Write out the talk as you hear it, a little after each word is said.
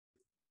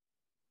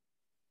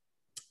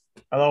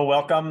Hello,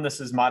 welcome. This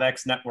is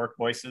ModX Network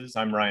Voices.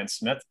 I'm Ryan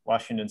Smith,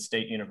 Washington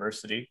State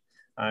University.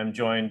 I'm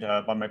joined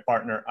by my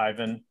partner,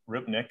 Ivan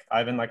Rupnik.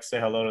 Ivan, like to say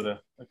hello to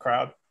the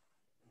crowd.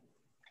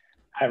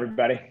 Hi,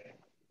 everybody.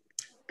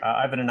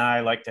 Ivan and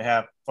I like to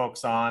have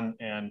folks on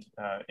and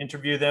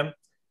interview them.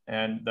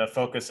 And the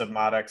focus of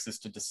ModX is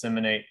to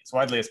disseminate as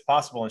widely as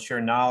possible and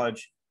share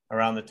knowledge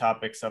around the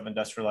topics of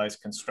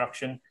industrialized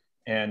construction.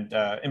 And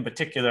in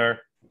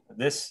particular,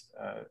 this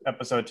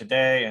episode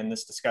today and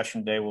this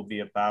discussion today will be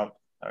about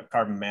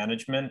carbon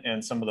management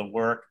and some of the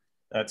work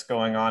that's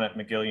going on at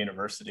McGill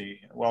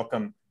University.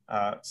 Welcome,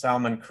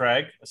 Salmaan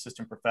Craig,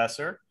 assistant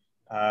professor,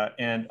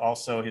 and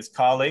also his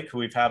colleague who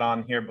we've had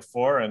on here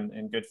before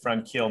and good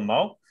friend Kiel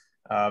Moe.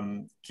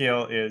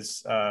 Kiel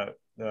is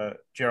the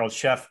Gerald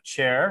Sheff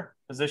Chair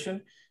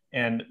position,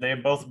 and they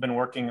have both been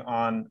working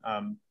on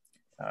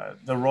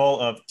the role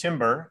of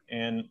timber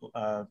in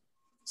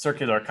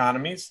circular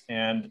economies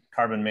and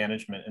carbon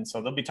management. And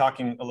so they'll be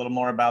talking a little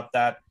more about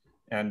that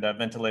and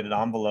ventilated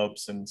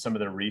envelopes and some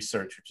of their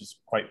research, which is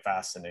quite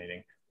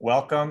fascinating.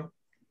 Welcome,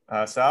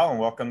 Sal,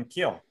 and welcome,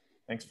 Kiel.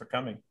 Thanks for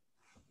coming.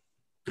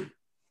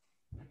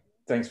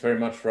 Thanks very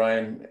much,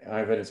 Ryan.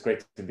 Ivan, it's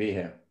great to be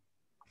here.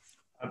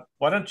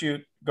 Why don't you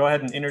go ahead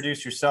and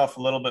introduce yourself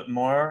a little bit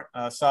more,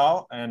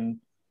 Sal,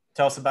 and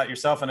tell us about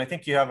yourself. And I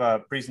think you have a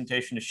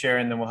presentation to share,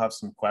 and then we'll have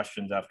some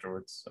questions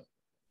afterwards. So.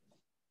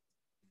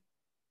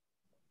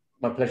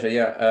 My pleasure,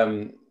 yeah.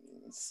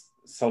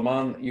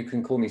 Salmaan, you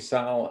can call me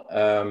Sal.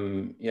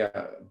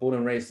 Yeah, born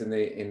and raised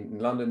in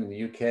London, in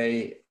the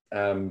UK.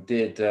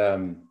 Did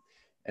an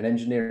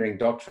engineering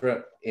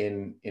doctorate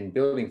in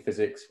building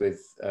physics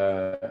with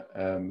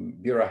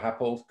Bureau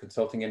Happel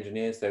Consulting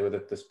Engineers. They were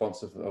the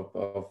sponsors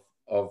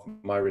of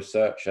my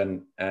research,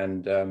 and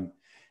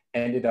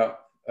ended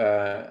up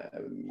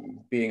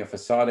being a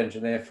facade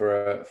engineer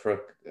for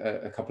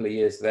a couple of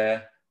years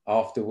there.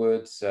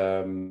 Afterwards,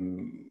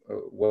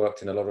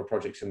 worked in a lot of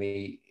projects in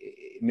the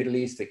Middle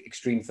East,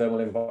 extreme thermal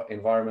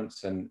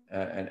environments and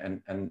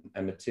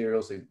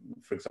materials,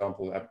 for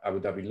example, Abu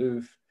Dhabi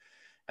Louvre.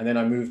 And then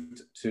I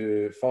moved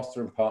to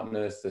Foster &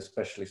 Partners, the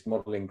specialist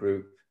modeling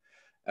group.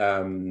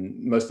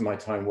 Most of my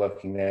time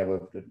working there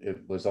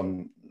was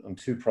on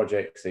two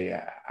projects,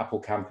 the Apple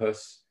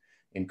campus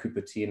in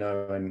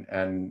Cupertino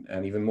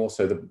and even more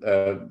so the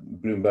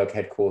Bloomberg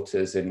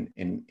headquarters in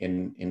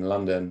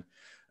London.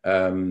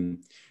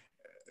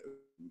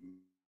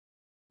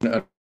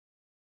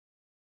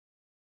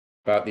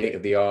 About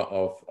the art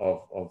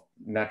of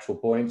natural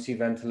buoyancy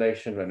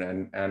ventilation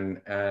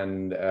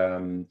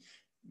and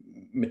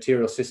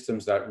material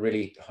systems that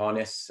really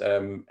harness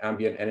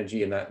ambient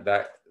energy, and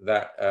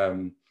but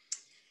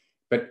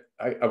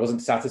I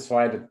wasn't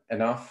satisfied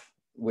enough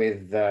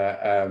with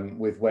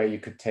where you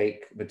could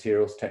take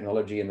materials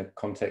technology in the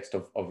context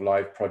of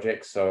live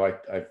projects. So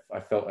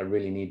I felt I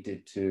really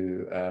needed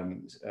to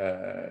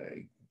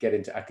get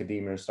into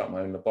academia and start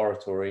my own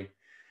laboratory.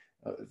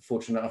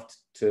 Fortunate enough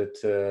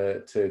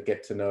to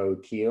get to know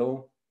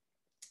Kiel,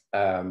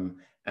 and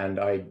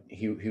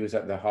he was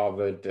at the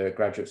Harvard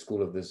Graduate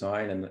School of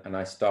Design, and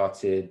I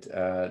started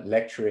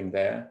lecturing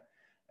there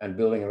and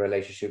building a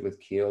relationship with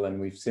Kiel,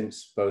 and we've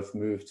since both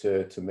moved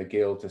to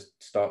McGill to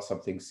start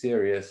something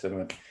serious. And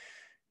I'm a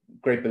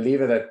great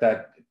believer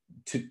that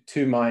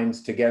two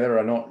minds together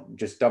are not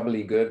just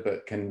doubly good,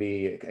 but can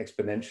be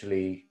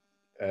exponentially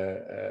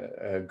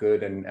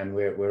good, and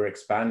we're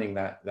expanding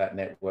that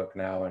network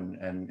now, and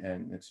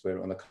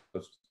we're on the cusp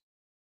of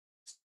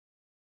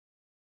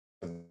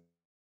something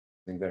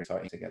very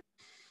exciting together.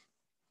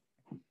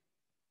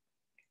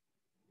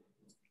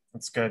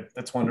 That's good.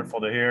 That's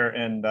wonderful to hear,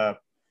 and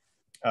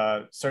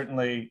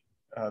certainly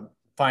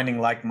finding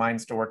like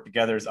minds to work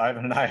together, as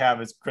Ivan and I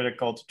have, is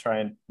critical to try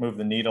and move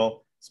the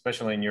needle,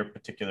 especially in your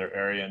particular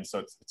area. And so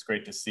it's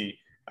great to see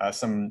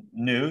some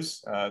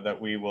news that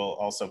we will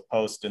also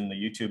post in the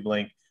YouTube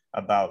link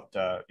about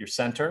your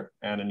center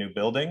and a new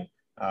building,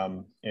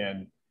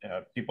 and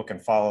people can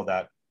follow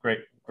that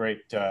great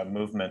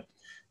movement.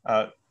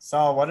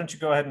 Sal, why don't you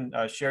go ahead and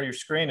share your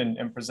screen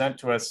and present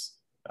to us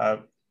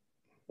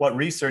what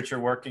research you're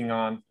working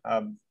on.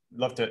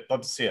 Love to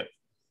see it.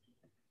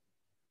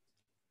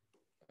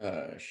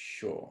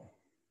 Sure.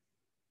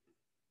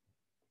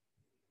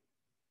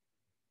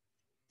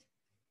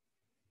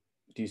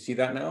 Do you see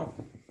that now?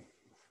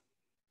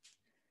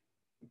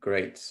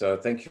 Great. So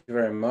thank you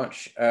very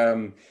much.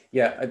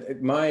 Yeah,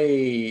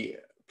 my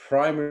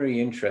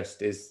primary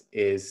interest is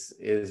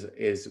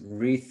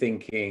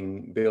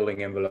rethinking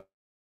building envelopes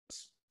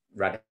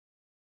radically,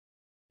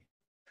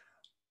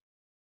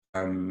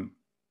 and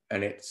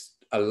it's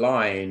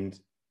aligned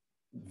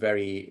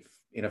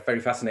in a very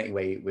fascinating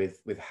way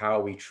with how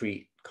we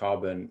treat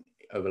carbon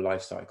over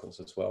life cycles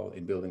as well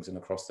in buildings and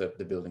across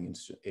the building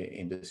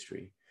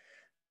industry.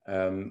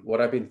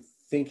 What I've been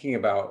thinking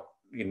about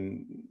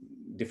in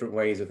different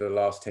ways over the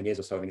last 10 years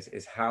or so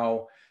is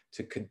how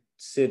to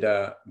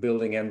consider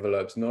building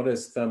envelopes not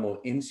as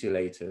thermal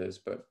insulators,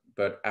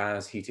 but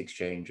as heat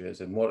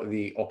exchangers, and what are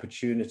the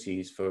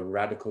opportunities for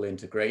radical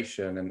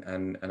integration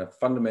and a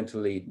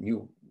fundamentally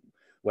new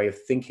way of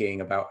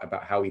thinking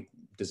about how we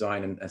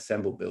design and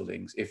assemble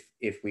buildings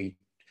if we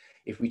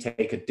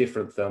take a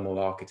different thermal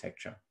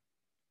architecture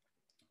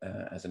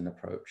as an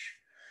approach.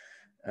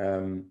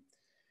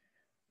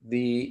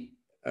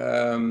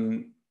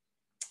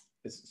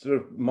 It's sort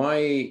of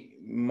my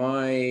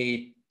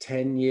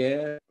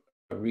 10-year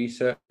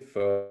research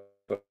for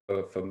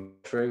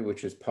Montreal,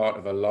 which is part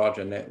of a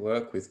larger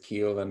network with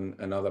Kiel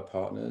and other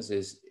partners,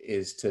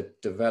 is to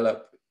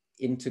develop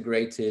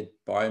integrated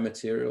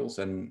biomaterials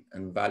and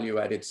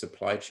value-added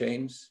supply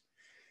chains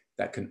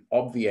that can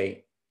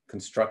obviate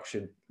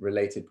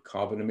construction-related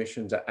carbon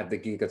emissions at the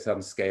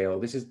gigaton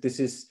scale.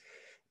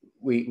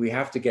 We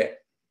have to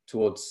get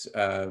towards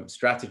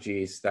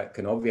strategies that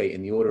can obviate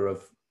in the order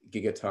of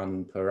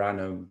gigaton per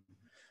annum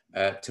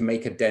to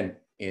make a dent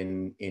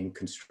in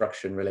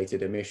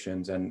construction-related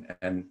emissions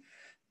and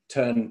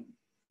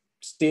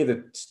steer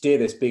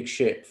this big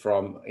ship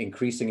from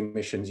increasing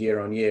emissions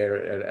year on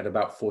year at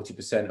about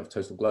 40% of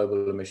total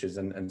global emissions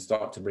and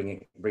start to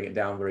bring it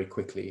down very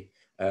quickly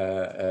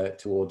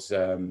towards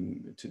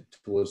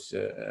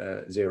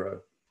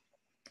zero.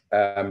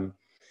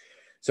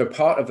 So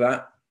part of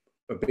that,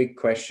 a big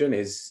question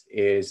is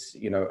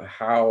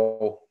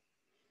how,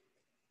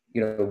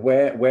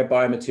 where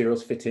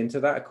biomaterials fit into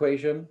that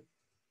equation.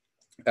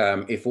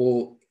 If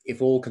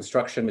all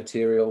construction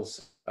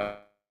materials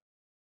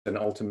and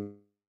ultimately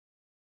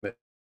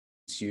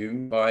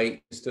consumed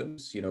by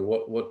systems,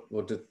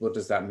 what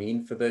does that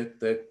mean for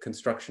the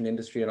construction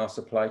industry and our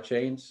supply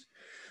chains?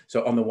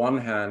 So on the one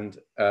hand,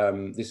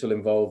 this will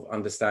involve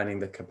understanding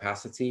the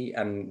capacity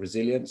and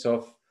resilience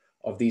of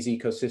these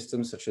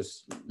ecosystems, such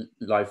as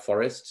live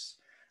forests,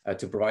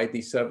 to provide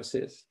these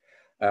services.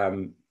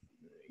 And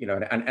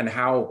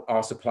how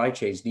our supply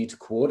chains need to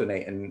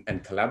coordinate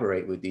and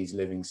collaborate with these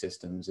living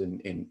systems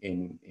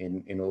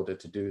in order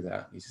to do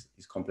that, these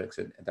complex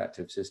and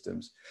adaptive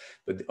systems.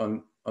 But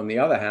on the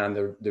other hand,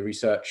 the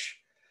research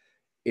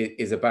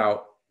is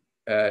about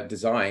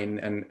design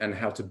and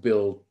how to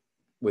build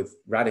with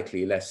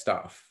radically less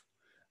stuff.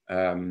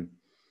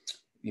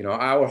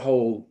 Our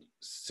whole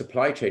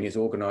supply chain is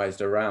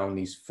organized around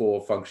these four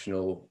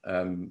functional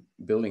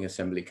building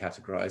assembly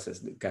categories.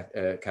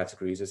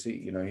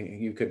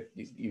 You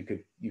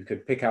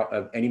could pick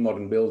out any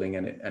modern building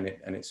and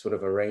it's sort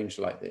of arranged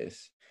like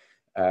this,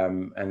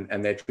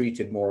 and they're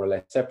treated more or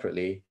less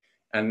separately.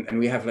 And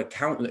we have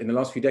in the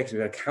last few decades,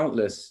 we've had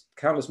countless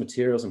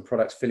materials and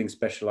products filling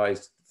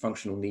specialized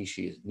functional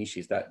niches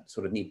that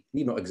sort of need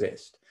not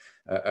exist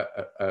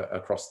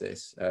across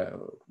these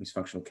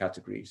functional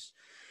categories.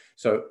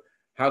 So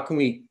how can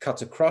we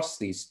cut across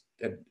these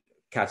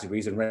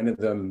categories and render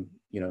them,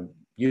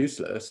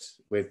 useless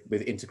with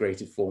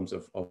integrated forms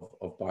of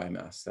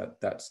biomass?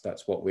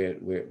 That's what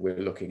we're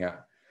looking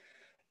at,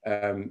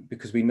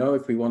 because we know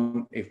if we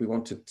want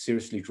to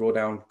seriously draw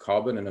down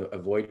carbon and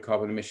avoid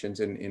carbon emissions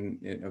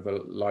in a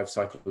life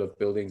cycle of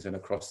buildings and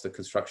across the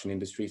construction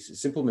industries,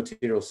 simple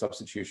material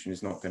substitution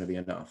is not going to be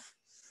enough.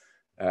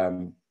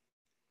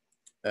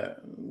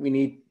 We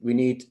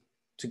need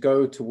to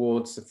go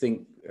towards, I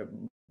think,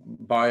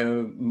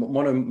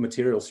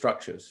 monomaterial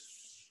structures,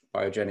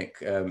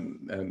 biogenic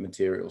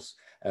materials,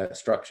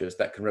 structures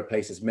that can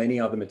replace as many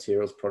other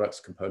materials, products,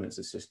 components,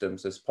 and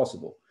systems as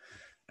possible.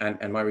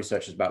 And my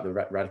research is about the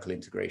radical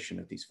integration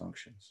of these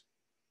functions.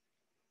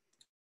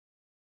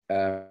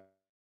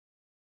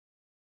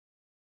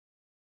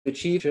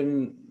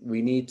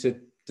 We need to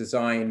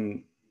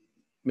design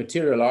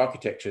material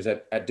architectures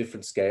at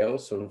different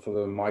scales, sort of from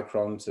the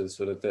micron to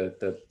sort of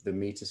the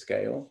meter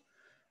scale,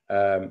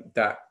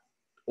 that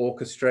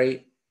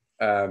orchestrate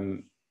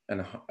and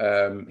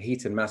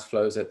heat and mass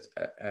flows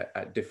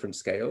at different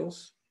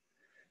scales.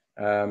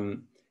 To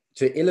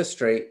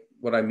illustrate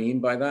what I mean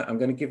by that, I'm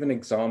going to give an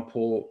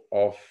example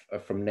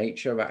from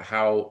nature about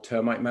how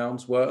termite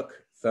mounds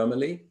work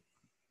thermally,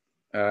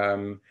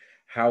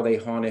 how they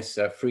harness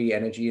free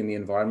energy in the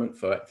environment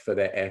for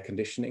their air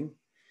conditioning.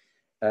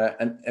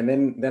 And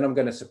then I'm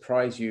going to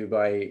surprise you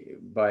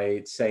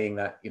by saying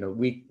that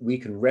we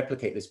can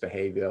replicate this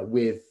behavior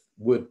with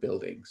wood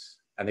buildings.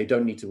 And they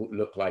don't need to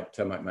look like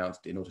termite mounds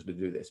in order to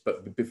do this.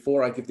 But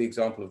before I give the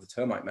example of the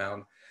termite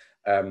mound,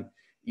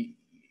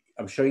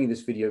 I'm showing you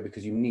this video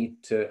because you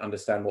need to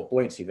understand what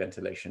buoyancy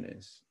ventilation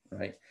is,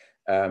 right?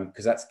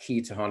 Because that's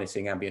key to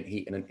harnessing ambient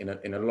heat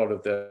in a lot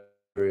of the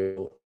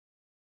real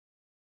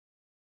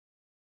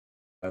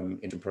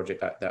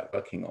project that we're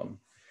working on.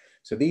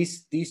 So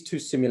these two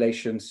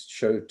simulations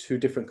show two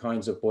different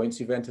kinds of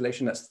buoyancy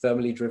ventilation. That's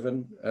thermally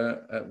driven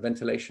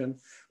ventilation.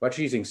 We're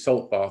actually using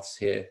salt baths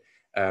here.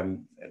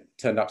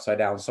 Turned upside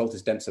down. Salt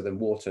is denser than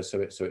water, so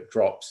it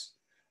drops,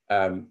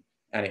 and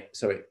it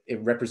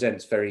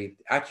represents very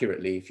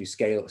accurately, if you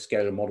scale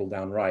a model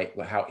down right,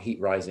 how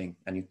heat rising,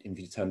 and if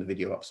you turn the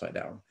video upside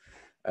down.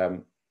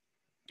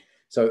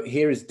 So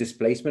here is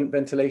displacement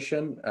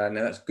ventilation, and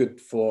that's good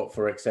for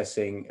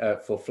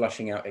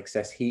flushing out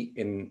excess heat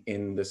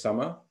in the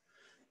summer.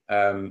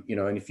 And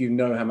if you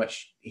know how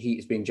much heat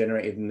is being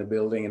generated in the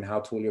building and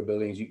how tall your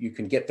building is, you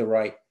can get the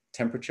right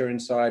temperature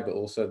inside, but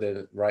also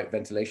the right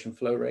ventilation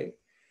flow rate.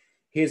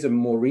 Here's a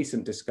more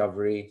recent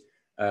discovery.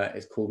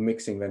 It's called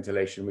mixing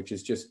ventilation, which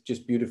is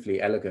just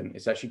beautifully elegant.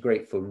 It's actually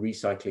great for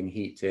recycling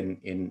heat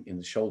in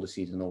the shoulder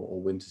season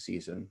or winter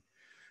season.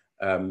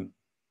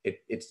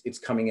 It's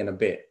coming in a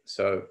bit.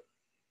 So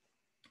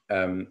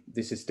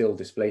this is still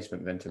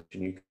displacement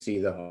ventilation. You can see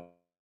the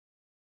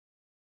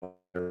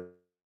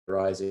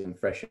rising and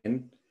fresh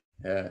in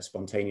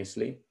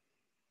spontaneously.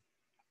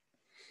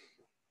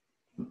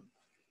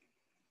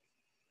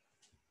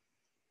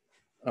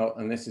 Oh,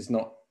 and this is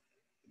not,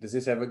 does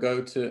this ever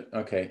go to,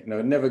 okay, no,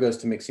 it never goes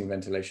to mixing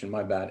ventilation,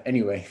 my bad.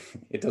 Anyway,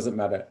 it doesn't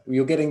matter.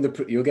 You're getting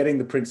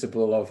the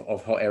principle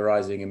of hot air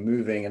rising and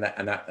moving, and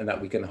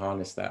that we can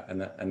harness that,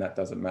 and that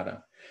doesn't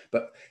matter.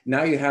 But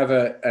now you have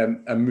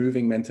a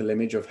moving mental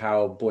image of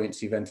how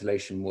buoyancy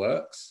ventilation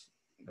works,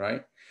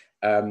 right?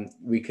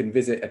 We can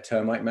visit a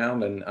termite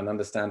mound and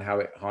understand how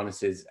it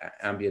harnesses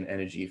ambient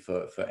energy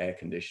for air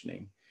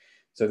conditioning.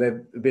 So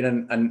there have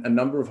been a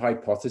number of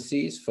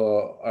hypotheses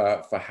for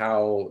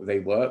how they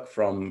work,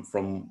 from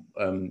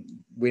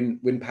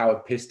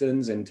wind-powered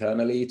pistons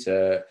internally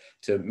to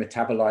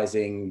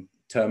metabolizing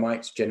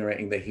termites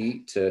generating the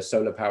heat to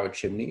solar-powered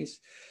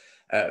chimneys.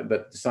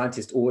 But the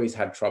scientists always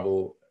had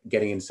trouble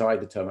getting inside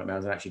the termite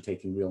mounds and actually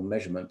taking real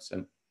measurements.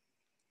 And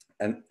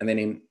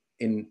then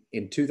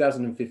in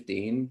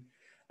 2015,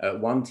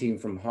 one team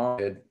from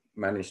Harvard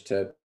managed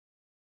to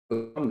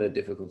overcome the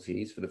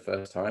difficulties for the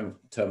first time,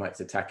 termites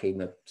attacking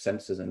the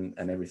sensors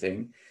and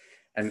everything.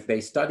 And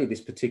they studied this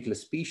particular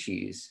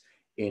species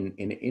in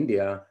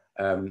India,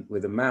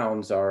 where the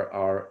mounds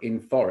are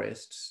in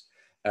forests.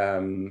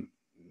 Then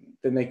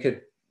they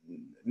could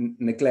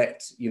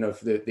neglect,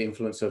 for the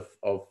influence of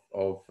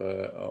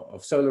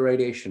solar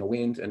radiation or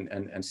wind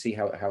and see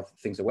how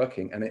things are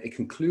working. And it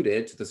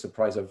concluded, to the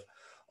surprise of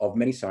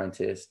many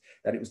scientists,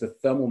 that it was the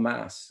thermal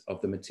mass of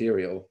the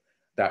material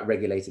that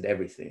regulated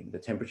everything: the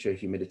temperature,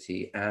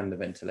 humidity, and the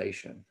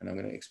ventilation. And I'm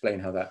going to explain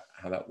how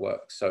that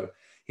works. So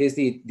here's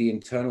the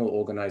internal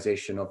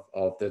organization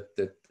of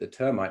the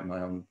termite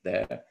mound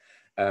there.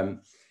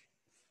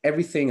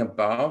 Everything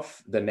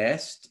above the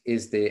nest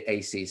is the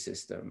AC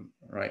system,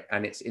 right?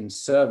 And it's in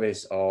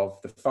service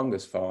of the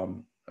fungus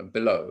farm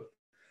below.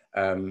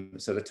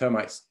 So the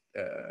termites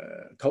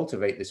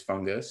cultivate this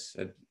fungus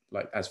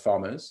as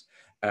farmers,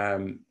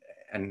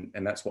 and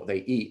that's what they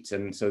eat.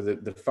 And so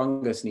the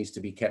fungus needs to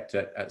be kept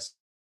at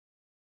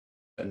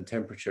certain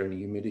temperature and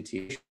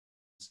humidity.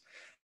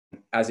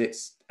 As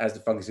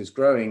the fungus is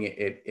growing,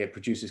 it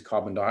produces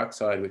carbon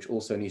dioxide, which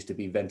also needs to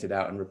be vented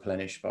out and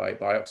replenished by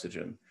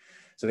oxygen.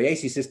 So the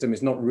AC system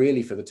is not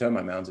really for the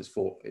termite mounds; it's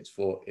for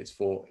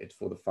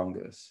the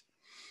fungus.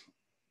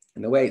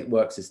 And the way it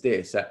works is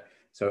this: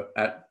 so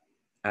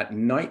at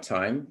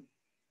nighttime,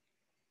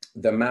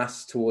 the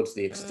mass towards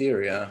the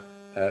exterior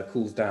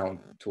cools down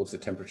towards the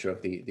temperature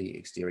of the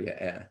exterior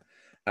air.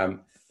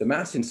 The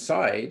mass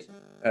inside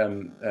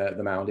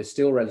the mound is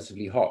still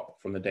relatively hot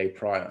from the day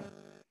prior.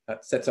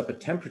 That sets up a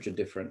temperature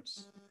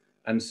difference.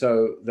 And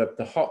so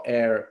the hot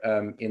air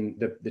in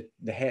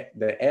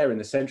the air in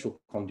the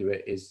central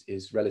conduit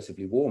is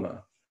relatively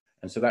warmer.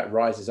 And so that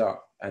rises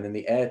up. And then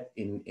the air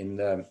in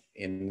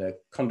the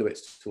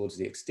conduits towards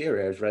the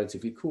exterior is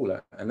relatively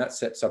cooler. And that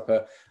sets up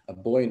a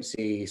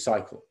buoyancy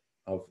cycle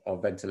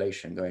of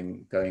ventilation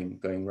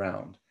going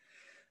round.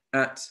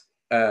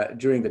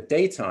 During the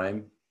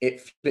daytime,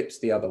 it flips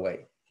the other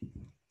way,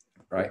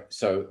 right?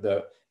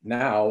 So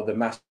now the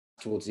mass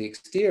towards the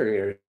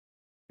exterior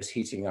is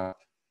heating up,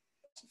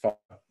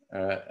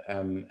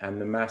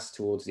 and the mass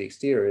towards the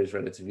exterior is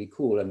relatively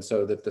cool, and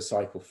so that the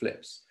cycle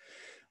flips.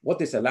 What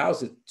this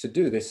allows it to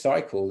do, this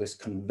cycle, this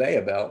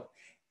conveyor belt,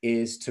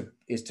 is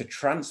to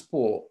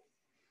transport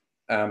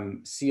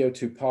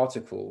CO2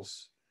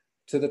 particles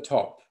to the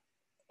top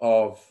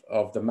of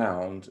the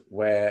mound,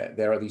 where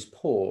there are these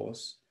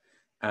pores,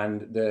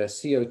 and the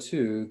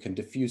CO2 can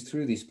diffuse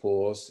through these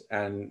pores,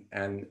 and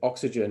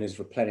oxygen is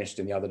replenished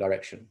in the other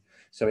direction.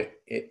 So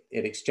it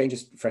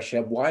exchanges fresh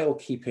air while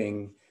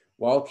keeping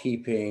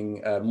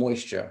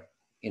moisture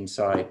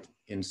inside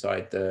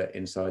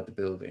the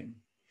building.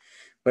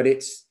 But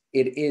it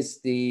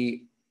is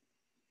the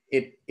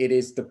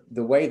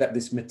way that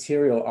this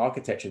material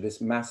architecture, this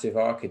massive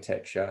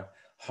architecture,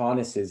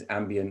 harnesses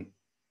ambient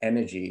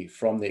energy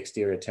from the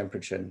exterior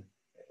temperature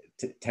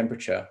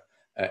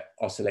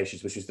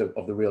oscillations, which is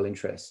of the real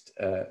interest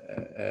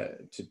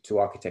to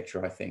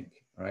architecture, I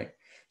think, right?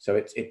 So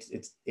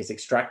it's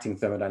extracting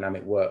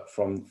thermodynamic work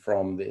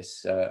from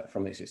this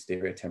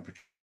exterior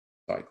temperature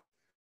cycle.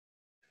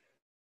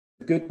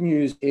 The good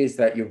news is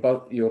that your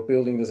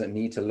building doesn't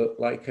need to look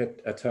like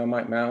a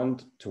termite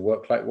mound to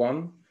work like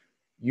one.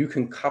 You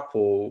can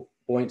couple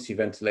buoyancy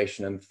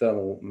ventilation and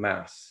thermal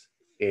mass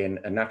in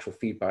a natural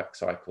feedback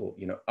cycle,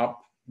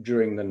 up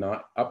during the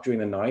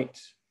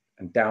night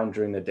and down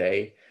during the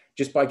day,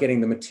 just by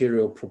getting the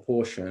material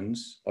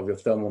proportions of your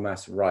thermal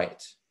mass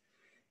right.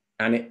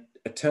 And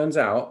it turns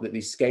out that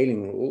these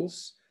scaling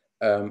rules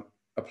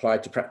apply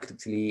to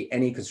practically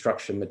any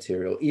construction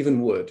material,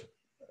 even wood,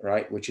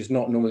 right, which is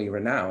not normally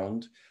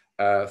renowned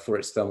for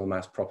its thermal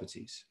mass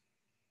properties.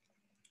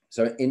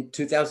 So in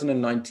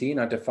 2019,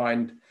 I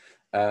defined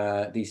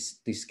these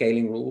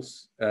scaling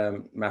rules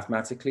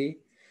mathematically.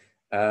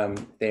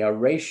 They are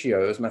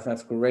ratios,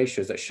 mathematical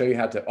ratios that show you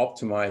how to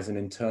optimize an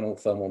internal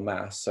thermal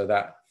mass so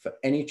that for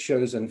any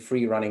chosen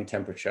free running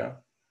temperature,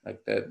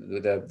 like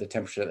the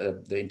temperature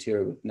that the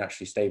interior would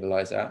naturally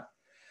stabilize at,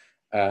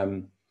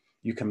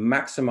 you can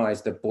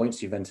maximize the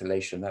buoyancy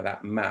ventilation that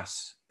that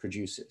mass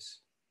produces.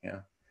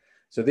 Yeah.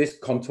 So this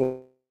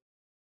contour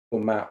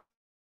map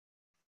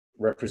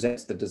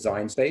represents the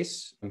design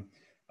space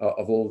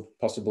of all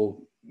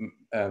possible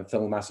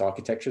thermal mass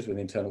architectures with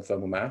internal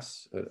thermal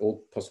mass,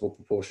 all possible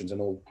proportions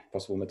and all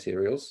possible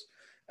materials,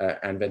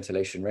 and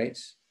ventilation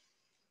rates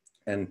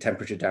and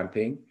temperature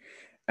damping.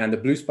 And the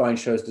blue spine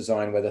shows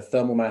design where the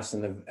thermal mass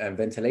and the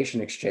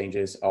ventilation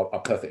exchanges are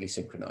perfectly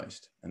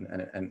synchronized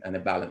and a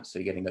balance. So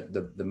you're getting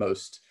the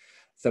most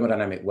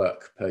thermodynamic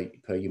work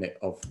per unit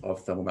of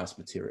thermal mass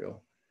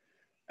material.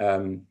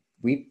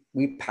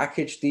 We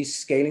packaged these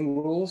scaling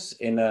rules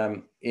in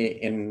a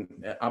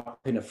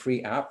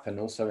free app and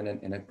also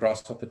in a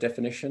Grasshopper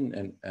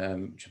definition,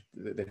 and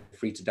they're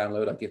free to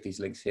download. I'll give these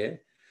links here.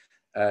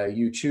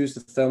 You choose the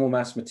thermal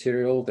mass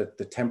material,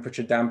 the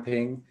temperature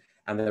damping,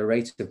 and the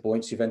rate of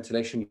buoyancy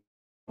ventilation you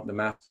want the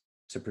mass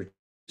to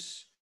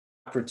produce,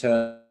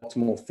 return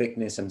optimal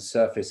thickness and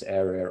surface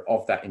area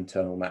of that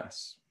internal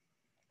mass.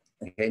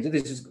 Okay, so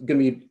this is going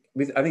to be,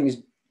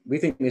 we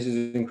think this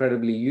is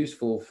incredibly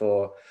useful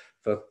for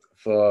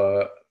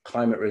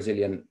climate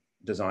resilient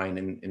design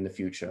in the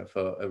future,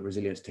 for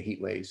resilience to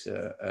heat waves,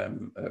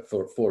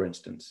 for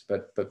instance,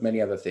 but many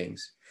other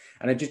things.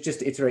 And I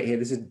just iterate here,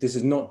 this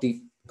is not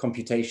deep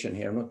computation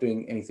here. I'm not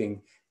doing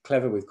anything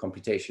clever with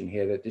computation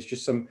here. That there's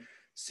just some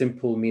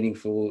simple,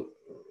 meaningful,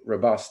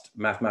 robust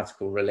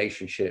mathematical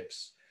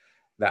relationships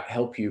that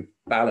help you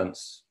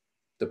balance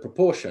the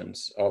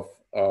proportions of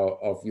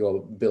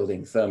your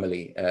building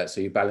thermally.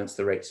 So you balance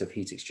the rates of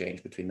heat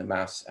exchange between the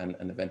mass and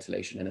the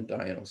ventilation in a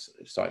diurnal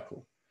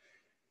cycle.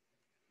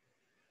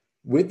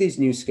 With these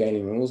new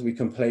scaling rules, we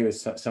can play with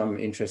some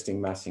interesting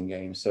massing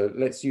games. So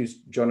let's use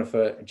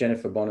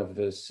Jennifer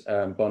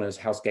Bonner's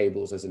House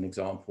Gables as an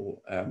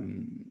example,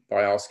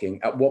 by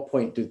asking, at what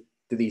point do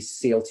these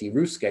CLT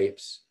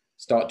roofscapes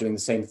start doing the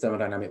same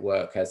thermodynamic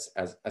work as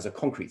a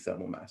concrete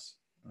thermal mass,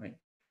 right?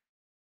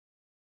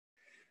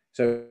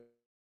 So,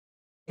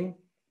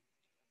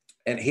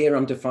 and here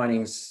I'm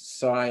defining the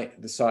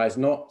size,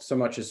 not so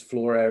much as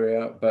floor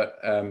area,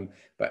 but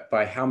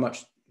by how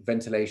much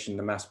ventilation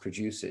the mass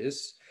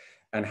produces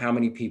and how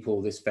many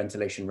people this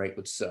ventilation rate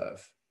would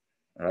serve,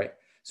 all right?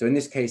 So in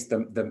this case,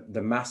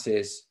 the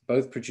masses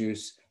both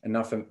produce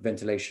enough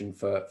ventilation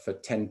for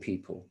 10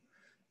 people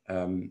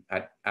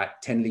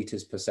at 10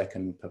 liters per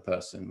second per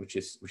person, which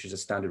is a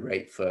standard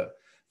rate for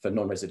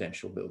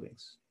non-residential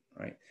buildings,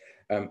 right?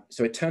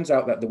 So it turns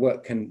out that the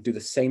work can do the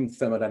same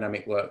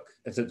thermodynamic work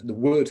as the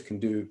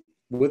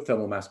wood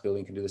thermal mass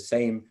building can do the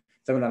same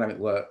thermodynamic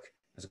work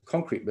as a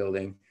concrete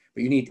building,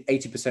 but you need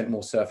 80%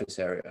 more surface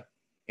area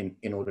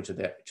in order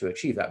to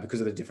achieve that because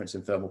of the difference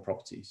in thermal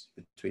properties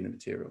between the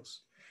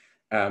materials,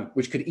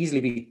 which could easily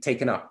be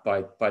taken up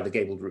by the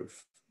gabled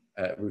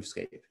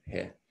roofscape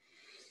here.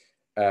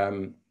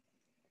 All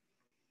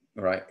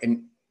right,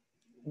 and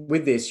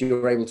with this,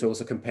 you're able to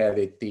also compare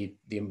the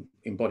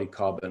embodied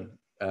carbon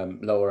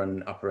lower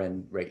and upper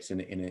end rates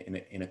in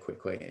a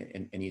quick way,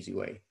 in an easy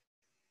way.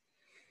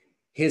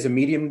 Here's a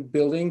medium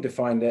building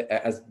defined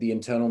as the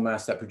internal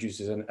mass that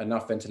produces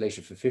enough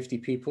ventilation for 50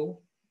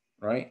 people,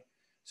 right?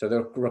 So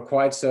the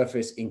required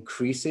surface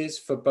increases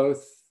for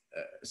both,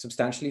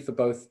 substantially for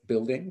both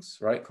buildings,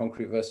 right?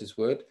 Concrete versus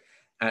wood,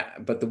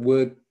 but the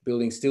wood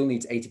building still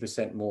needs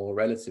 80% more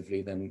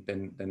relatively than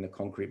the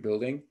concrete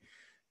building.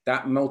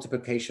 That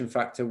multiplication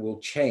factor will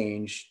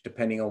change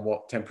depending on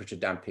what temperature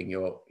damping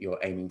you're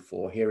aiming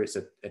for. Here it's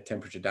a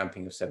temperature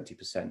damping of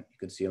 70%. You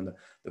can see on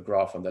the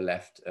graph on the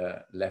left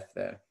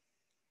there.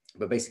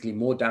 But basically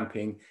more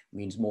damping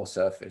means more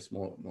surface,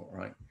 more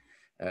right?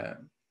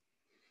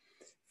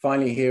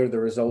 Finally, here are the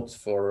results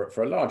for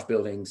a large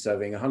building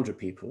serving 100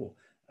 people.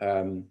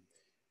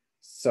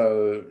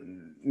 So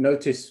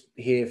notice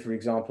here, for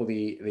example,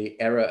 the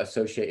error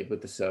associated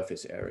with the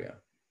surface area.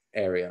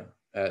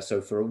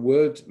 So for a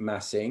wood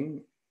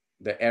massing,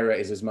 the error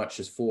is as much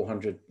as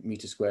 400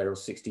 meters squared or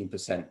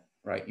 16%,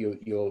 right?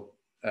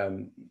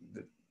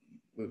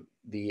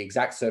 The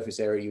exact surface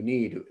area you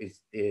need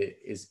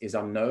is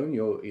unknown.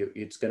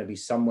 It's going to be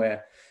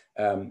somewhere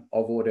of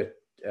order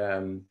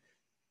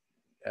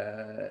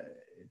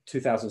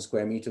 2,000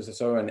 square meters or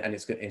so, and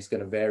it's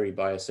going to vary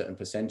by a certain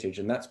percentage.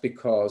 And that's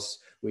because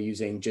we're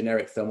using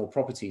generic thermal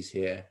properties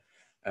here.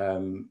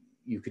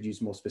 You could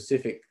use more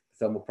specific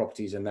thermal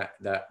properties, and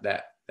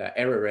that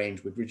error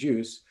range would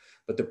reduce.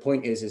 But the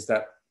point is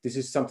that this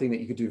is something that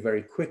you could do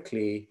very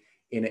quickly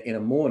in a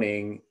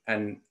morning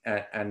and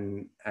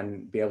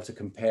be able to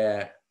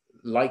compare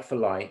like for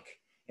like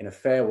in a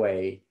fair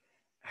way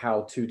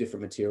how two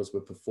different materials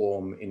would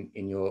perform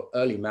in your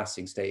early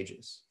massing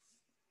stages.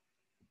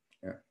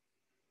 Yeah.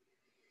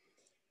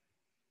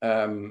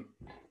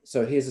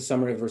 So here's a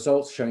summary of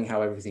results showing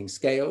how everything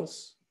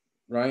scales,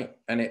 right?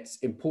 And it's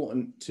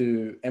important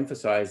to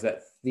emphasize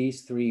that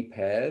these three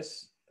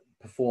pairs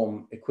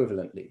perform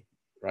equivalently,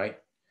 right?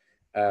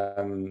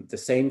 The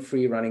same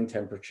free running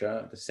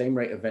temperature, the same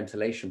rate of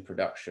ventilation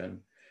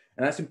production.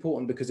 And that's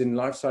important because in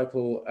life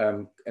cycle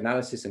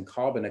analysis and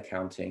carbon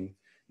accounting,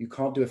 you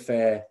can't do a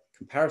fair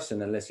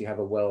comparison unless you have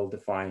a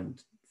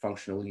well-defined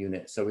functional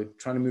unit. So we're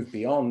trying to move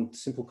beyond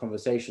simple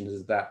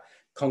conversations that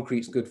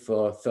concrete's good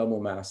for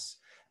thermal mass,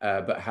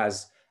 but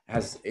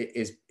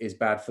is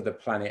bad for the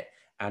planet,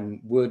 and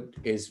wood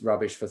is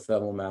rubbish for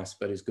thermal mass,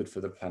 but is good for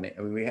the planet.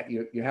 I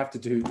mean, you have to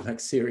do like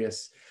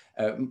serious,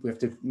 we have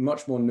to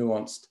much more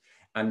nuanced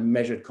and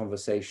measured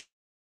conversations,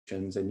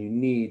 and you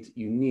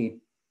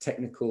need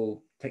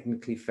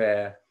technically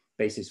fair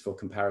basis for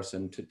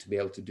comparison to be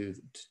able to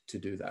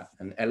do that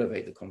and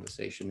elevate the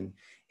conversation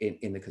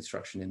in the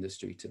construction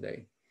industry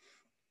today.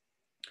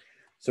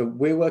 So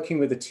we're working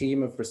with a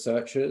team of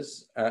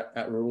researchers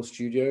at Rural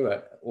Studio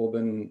at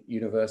Auburn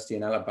University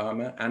in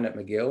Alabama and at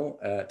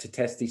McGill to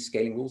test these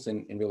scaling rules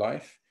in real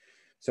life.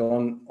 So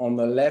on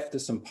the left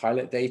is some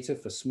pilot data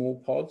for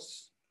small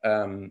pods,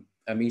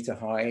 a meter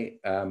high,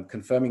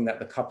 confirming that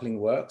the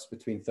coupling works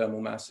between thermal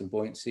mass and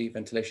buoyancy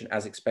ventilation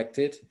as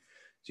expected.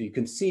 So you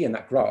can see in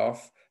that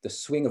graph the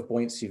swing of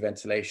buoyancy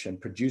ventilation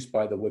produced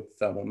by the wood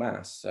thermal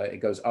mass. It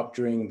goes up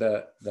during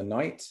the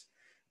night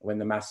when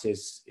the mass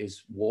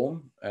is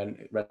warm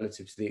and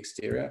relative to the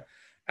exterior,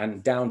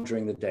 and down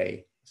during the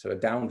day. So a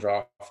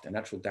downdraft, a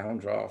natural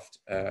downdraft,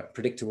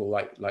 predictable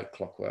like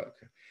clockwork.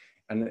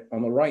 And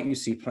on the right, you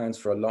see plans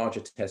for a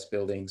larger test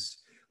buildings,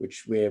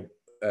 which we're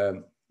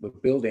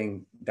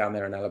building down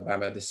there in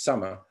Alabama this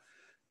summer.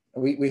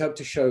 We hope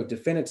to show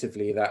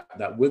definitively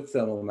that wood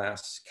thermal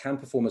mass can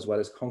perform as well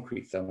as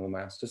concrete thermal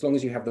mass, as long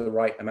as you have the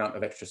right amount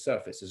of extra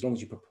surface, as long as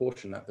you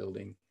proportion that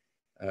building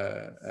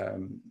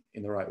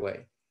in the right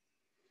way.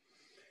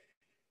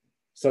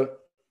 So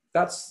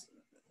that's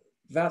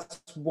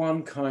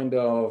one kind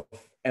of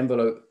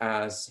envelope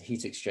as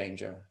heat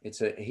exchanger.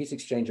 It's a heat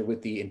exchanger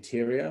with the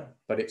interior,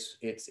 but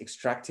it's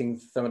extracting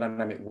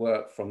thermodynamic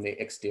work from the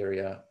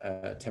exterior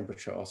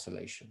temperature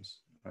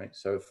oscillations, right?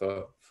 So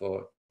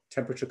for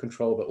temperature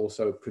control, but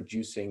also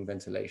producing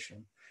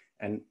ventilation.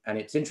 And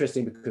it's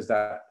interesting because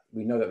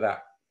we know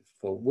that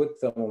for wood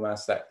thermal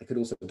mass, that it could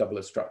also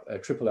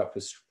triple up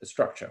a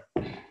structure.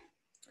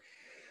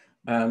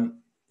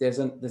 There's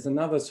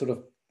another sort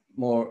of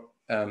more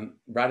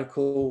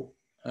radical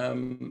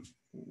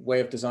way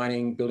of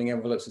designing building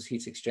envelopes as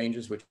heat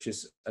exchangers, which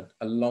is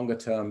a longer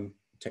term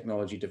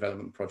technology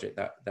development project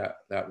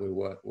that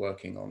we're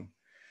working on.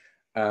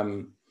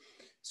 And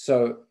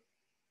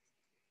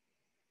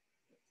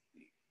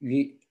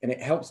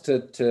it helps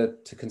to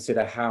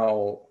consider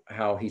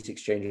how heat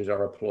exchangers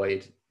are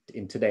employed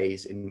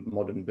in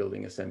modern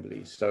building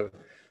assemblies. So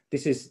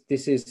this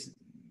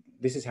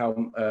is how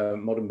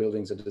modern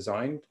buildings are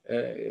designed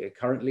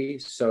currently.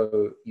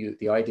 So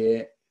the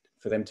idea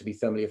for them to be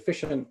thermally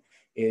efficient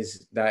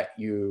is that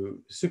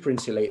you super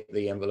insulate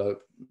the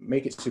envelope,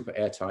 make it super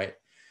airtight.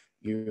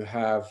 You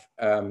have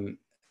an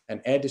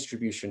air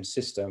distribution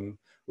system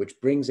which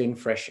brings in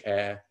fresh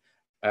air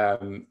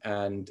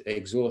and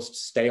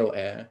exhausts stale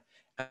air.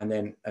 And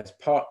then as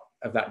part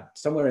of that,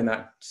 somewhere in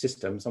that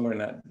system, somewhere in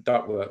that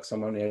ductwork,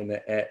 somewhere in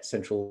the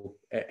central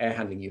air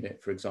handling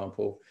unit, for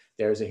example,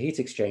 there is a heat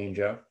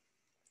exchanger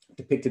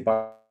depicted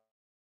by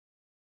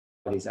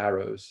these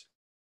arrows.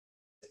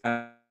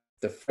 And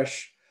the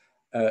fresh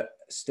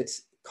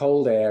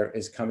cold air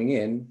is coming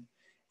in,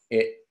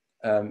 it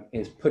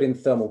is put in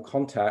thermal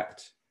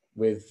contact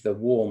with the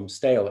warm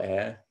stale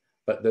air,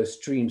 but those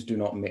streams do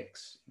not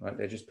mix, right?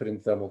 They're just put in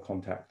thermal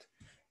contact.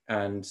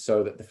 And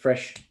so that the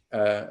fresh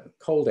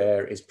cold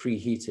air is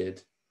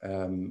preheated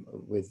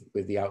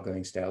with the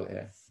outgoing stale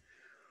air.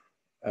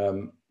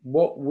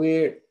 What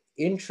we're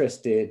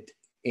interested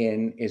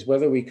in is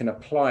whether we can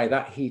apply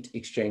that heat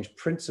exchange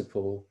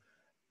principle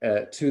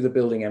to the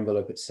building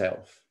envelope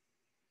itself,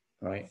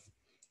 right?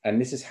 And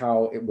this is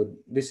how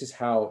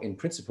in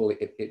principle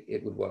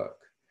it would work.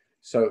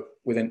 So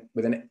with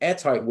an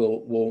airtight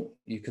wall,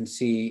 you can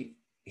see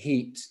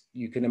heat,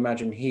 you can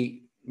imagine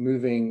heat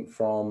moving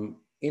from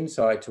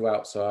inside to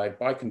outside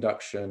by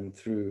conduction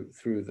through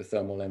the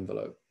thermal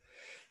envelope.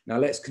 Now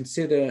let's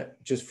consider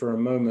just for a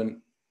moment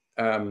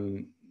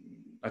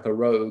like a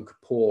rogue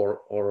pore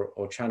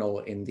or channel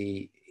in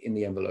the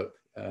envelope.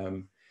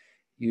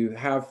 You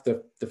have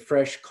the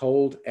fresh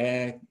cold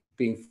air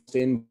being forced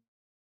in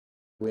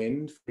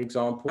wind, for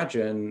example.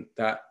 Imagine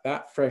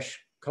that fresh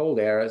cold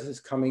air as it's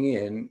coming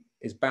in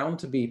is bound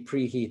to be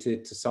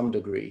preheated to some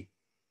degree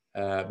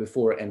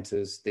before it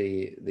enters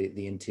the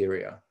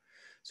interior.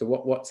 So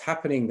what's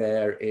happening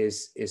there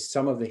is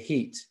some of the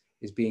heat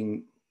is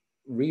being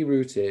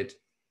rerouted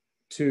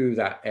to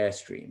that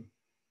airstream,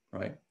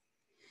 right?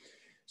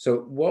 So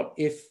what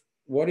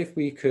if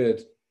we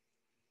could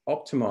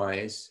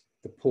optimize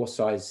the pore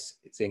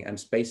sizing and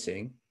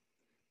spacing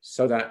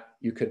so that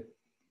you could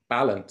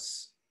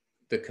balance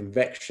the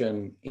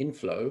convection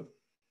inflow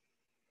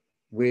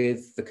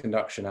with the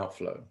conduction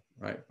outflow,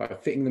 right? By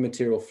fitting the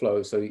material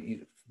flow, so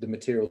the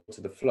material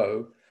to the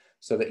flow,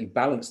 so that you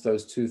balance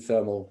those two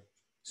thermal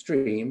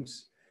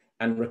streams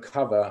and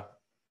recover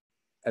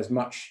as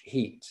much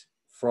heat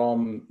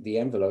from the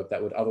envelope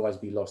that would otherwise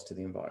be lost to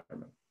the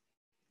environment.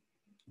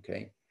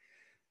 Okay,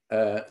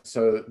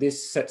 so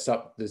this sets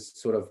up this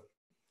sort of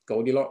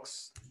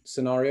Goldilocks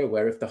scenario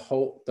where if the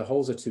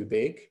holes are too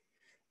big,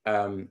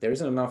 there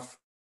isn't enough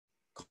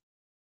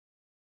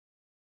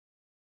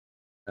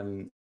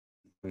and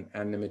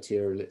the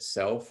material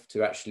itself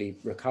to actually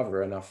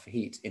recover enough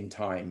heat in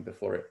time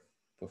before it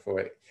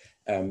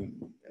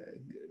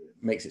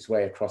makes its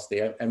way across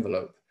the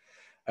envelope.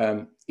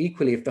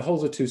 Equally, if the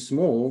holes are too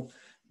small,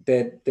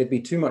 there'd be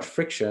too much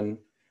friction,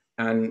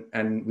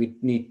 and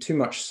we'd need too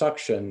much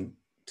suction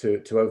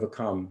to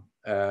overcome.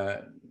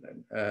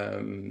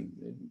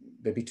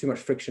 There'd be too much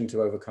friction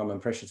to overcome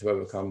and pressure to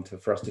overcome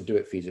for us to do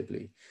it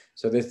feasibly.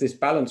 So there's this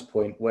balance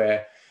point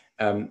where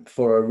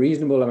for a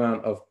reasonable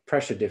amount of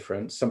pressure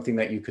difference, something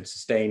that you could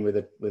sustain with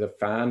a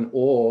fan,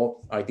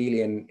 or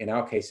ideally in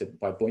our case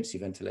by buoyancy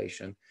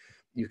ventilation,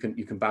 you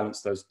can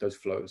balance those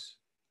flows.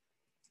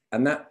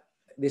 And that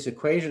this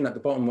equation at the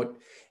bottom,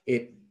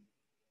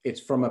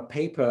 it's from a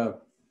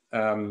paper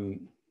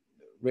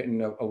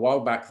written a while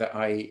back that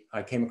I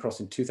came across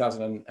in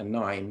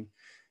 2009,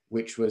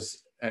 which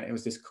was, and it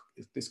was this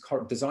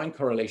design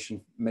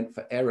correlation meant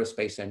for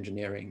aerospace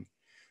engineering,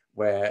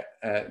 where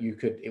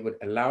it would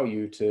allow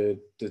you to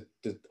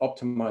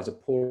optimize a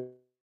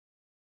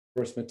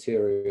porous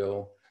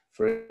material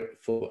for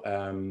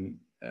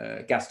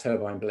gas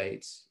turbine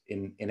blades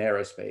in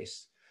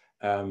aerospace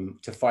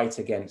to fight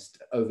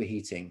against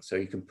overheating. So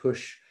you can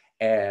push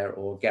air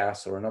or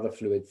gas or another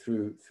fluid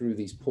through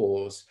these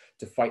pores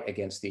to fight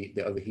against the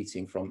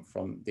overheating from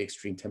the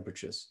extreme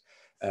temperatures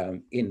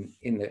in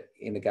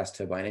the gas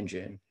turbine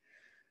engine.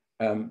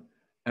 And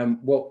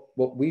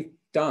what we've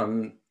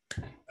done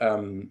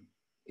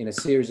in a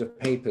series of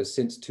papers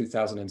since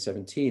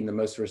 2017, the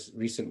most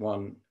recent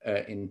one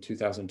in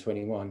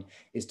 2021,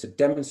 is to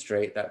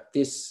demonstrate that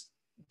this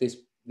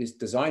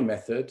design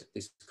method,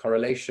 this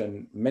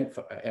correlation meant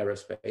for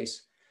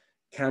aerospace,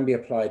 can be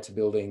applied to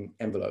building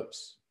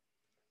envelopes,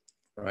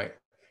 right?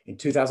 In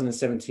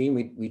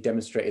 2017, we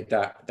demonstrated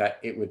that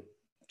it would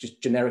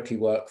just generically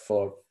work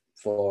for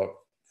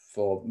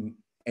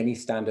any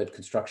standard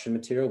construction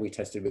material. We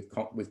tested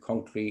with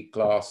concrete,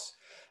 glass,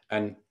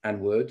 and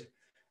wood,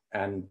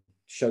 and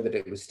showed that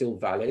it was still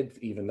valid,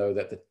 even though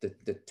that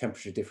the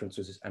temperature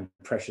differences and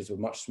pressures were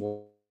much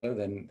smaller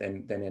than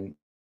in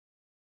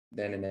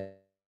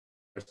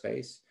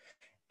aerospace.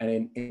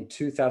 And in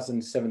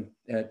 2007,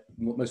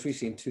 most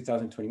recently in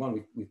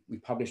 2021, we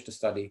published a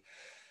study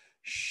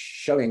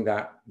showing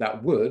that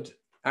wood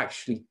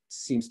actually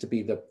seems to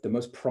be the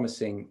most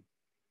promising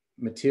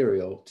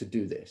material to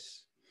do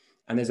this.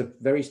 And there's a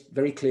very,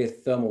 very clear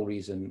thermal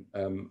reason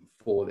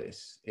for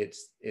this.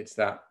 It's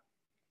that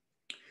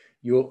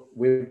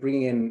we're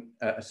bringing in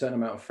a certain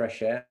amount of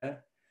fresh air,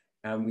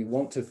 and we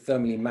want to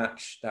thermally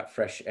match that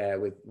fresh air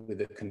with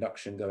the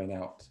conduction going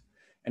out.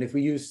 And if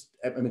we use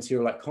a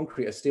material like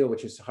concrete or steel,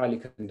 which is highly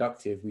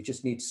conductive, we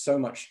just need so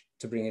much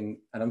to bring in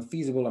an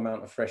unfeasible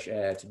amount of fresh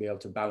air to be able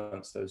to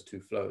balance those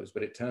two flows.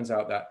 But it turns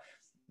out that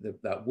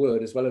that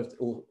wood, as well as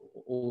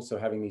also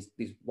having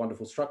these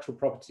wonderful structural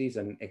properties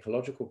and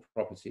ecological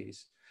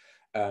properties,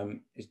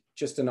 is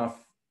just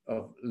enough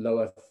of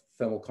lower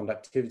thermal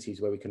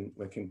conductivities where we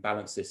can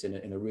balance this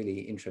in a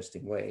really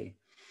interesting way.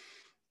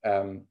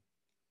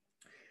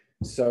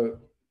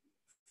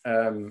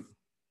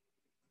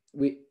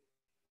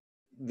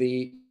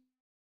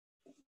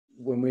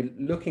 When we're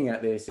looking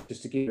at this,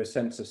 just to give you a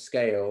sense of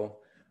scale,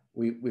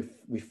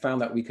 we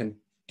found that we can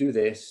do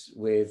this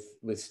with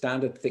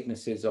standard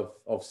thicknesses of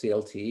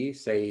CLT,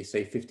 say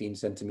 15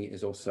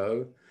 centimeters or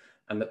so,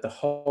 and that the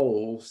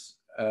holes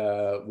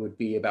would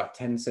be about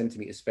 10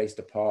 centimeters spaced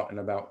apart and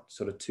about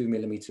sort of 2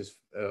 millimeters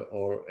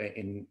or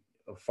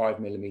 5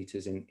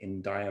 millimeters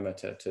in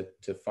diameter to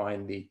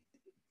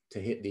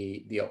hit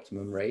the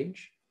optimum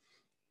range.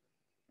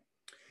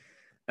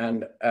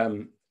 And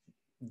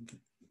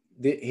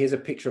here's a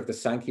picture of the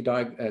Sankey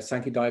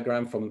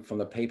diagram from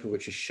the paper,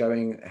 which is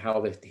showing how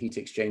the heat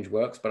exchange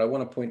works. But I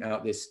want to point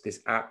out this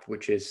app,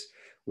 which is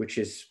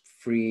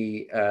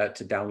free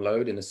to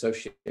download in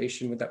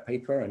association with that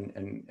paper,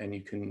 and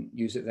you can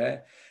use it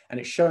there. And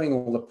it's showing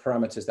all the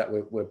parameters that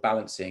we're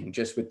balancing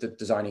just with the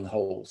designing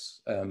holes.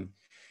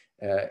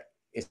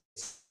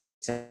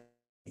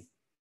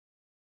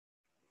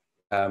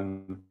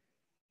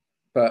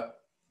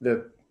 But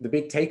the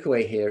big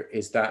takeaway here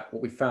is that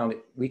what we found,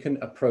 we can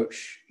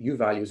approach U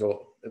values,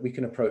 or we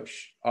can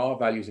approach R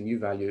values and U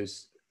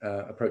values,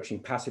 approaching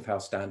passive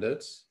house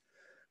standards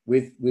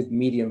with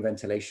medium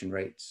ventilation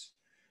rates.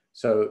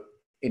 So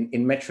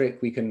in metric,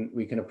 we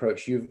can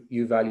approach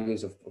U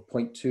values of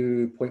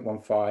 0.2,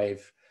 0.15,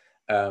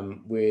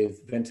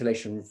 with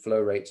ventilation flow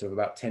rates of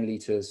about 10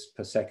 liters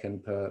per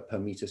second per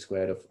meter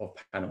squared of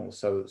panels.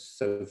 So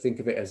think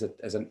of it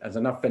as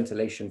enough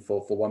ventilation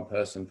for one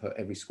person per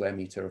every square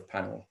meter of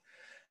panel.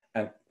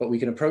 But we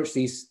can approach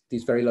these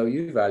very low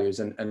U values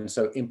and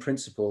so in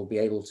principle be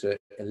able to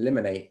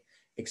eliminate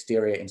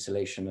exterior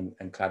insulation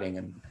and cladding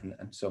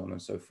and so on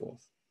and so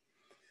forth.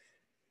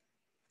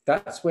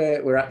 That's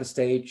where we're at the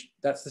stage.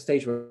 That's the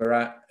stage where we're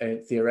at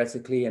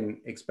theoretically and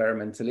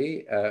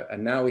experimentally.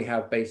 And now we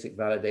have basic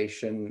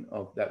validation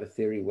of that the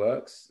theory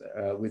works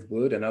with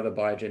wood and other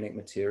biogenic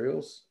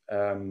materials.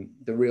 The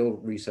real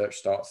research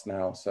starts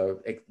now. So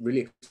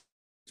really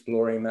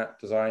exploring that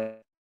design,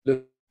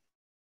 the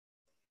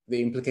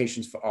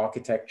implications for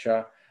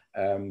architecture,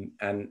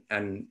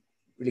 and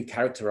really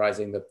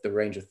characterizing the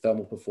range of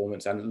thermal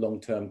performance and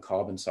long-term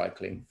carbon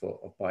cycling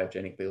of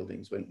biogenic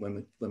buildings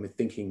when we're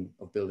thinking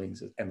of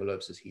buildings as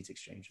envelopes as heat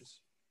exchangers.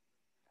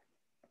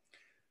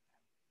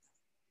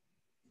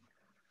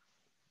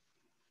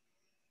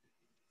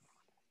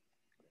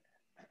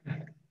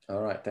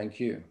 All right, thank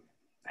you.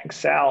 Thanks,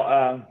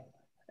 Sal,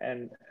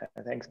 and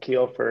thanks,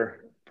 Kiel,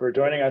 for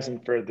joining us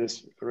and for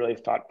this really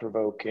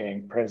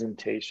thought-provoking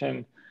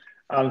presentation.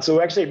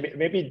 So actually,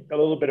 maybe a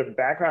little bit of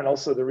background.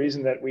 Also, the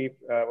reason that we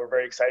were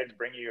very excited to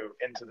bring you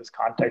into this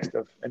context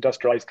of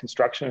industrialized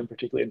construction, and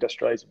particularly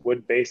industrialized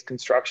wood-based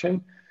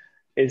construction,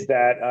 is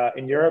that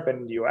in Europe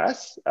and the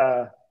US,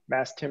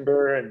 mass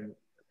timber and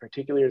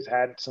particularly has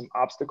had some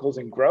obstacles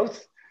in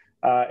growth.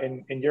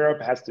 In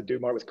Europe, it has to do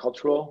more with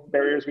cultural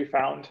barriers we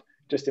found,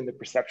 just in the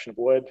perception of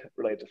wood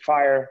related to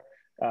fire,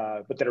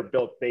 but that are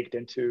baked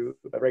into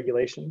the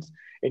regulations.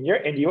 In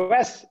the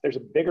US, there's a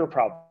bigger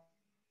problem,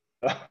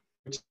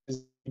 which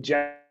is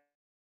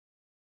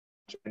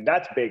and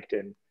that's baked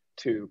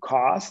into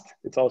cost.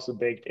 It's also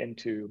baked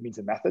into means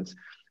and methods.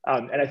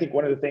 And I think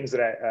one of the things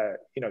that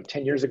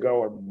 10 years ago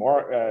or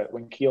more,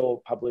 when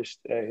Kiel published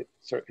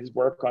his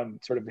work on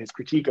sort of his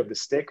critique of the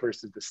stick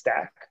versus the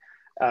stack,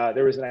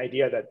 there was an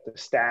idea that the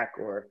stack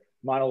or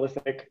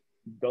monolithic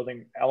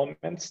building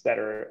elements that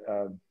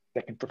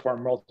can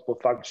perform multiple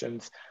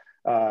functions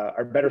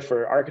are better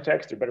for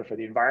architects, they're better for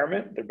the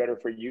environment, they're better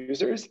for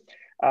users.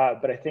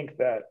 But I think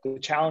that the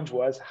challenge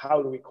was,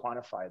 how do we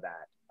quantify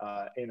that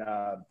in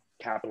a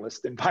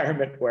capitalist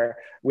environment where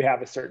we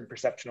have a certain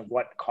perception of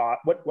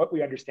what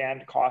we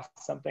understand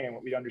costs something and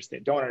what we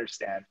don't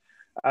understand.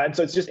 And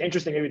so it's just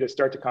interesting maybe to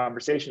start the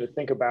conversation to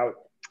think about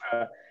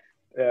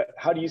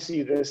how do you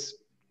see this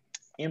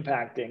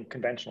impacting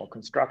conventional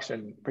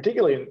construction,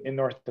 particularly in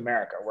North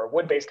America, where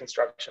wood-based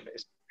construction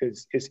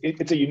it's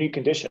a unique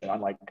condition.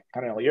 Unlike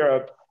continental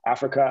Europe,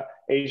 Africa,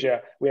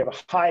 Asia, we have a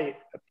high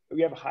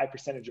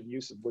percentage of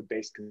use of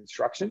wood-based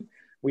construction.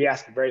 We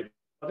ask very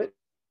little of it.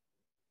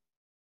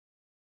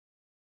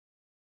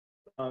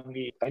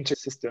 The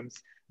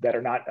systems that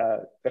are not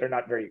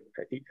very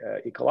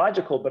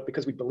ecological, but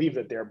because we believe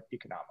that they're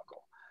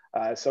economical.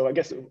 So I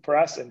guess for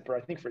us and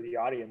I think for the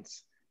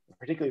audience,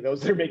 particularly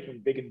those that are making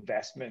big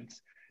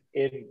investments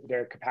in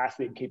their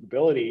capacity and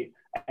capability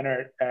and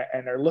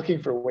are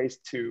looking for ways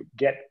to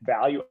get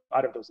value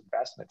out of those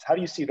investments, how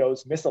do you see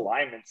those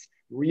misalignments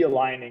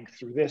realigning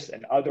through this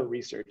and other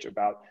research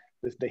about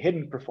the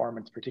hidden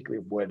performance,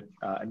 particularly of wood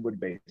and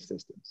wood-based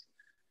systems?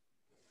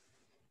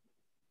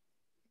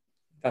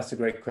 That's a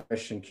great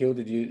question. Kiel,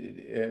 did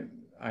you?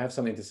 I have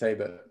something to say,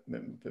 but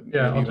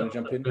yeah, maybe you want to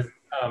jump in.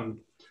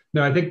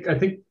 No, I think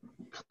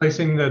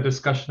placing the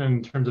discussion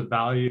in terms of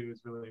value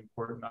is really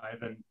important,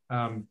 Ivan.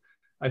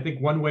 I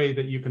think one way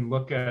that you can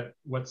look at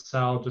what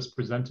Sal just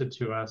presented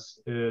to us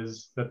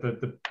is that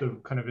the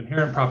kind of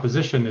inherent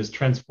proposition is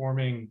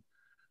transforming,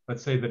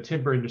 let's say, the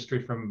timber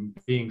industry from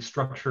being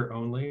structure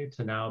only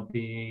to now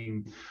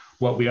being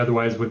what we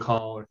otherwise would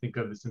call or think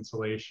of as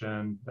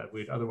insulation, that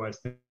we'd otherwise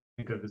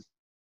think of as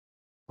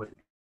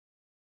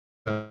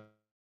and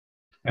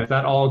if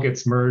that all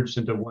gets merged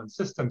into one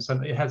system,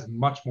 suddenly it has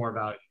much more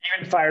value.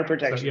 Even fire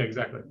protection. So, yeah,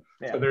 exactly.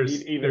 Yeah, so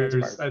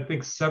there's I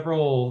think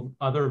several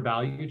other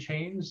value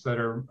chains that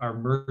are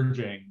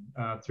merging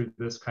through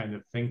this kind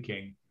of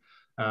thinking.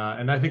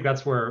 And I think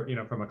that's where,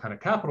 from a kind of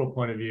capital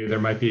point of view, there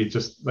might be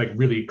just like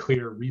really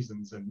clear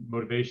reasons and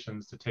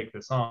motivations to take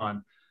this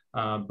on.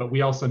 But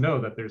we also know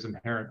that there's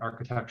inherent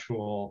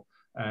architectural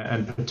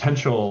and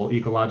potential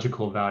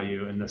ecological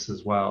value in this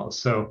as well.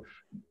 So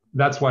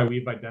that's why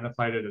we've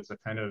identified it as a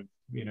kind of,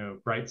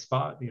 bright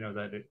spot,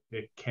 that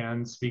it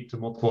can speak to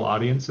multiple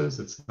audiences.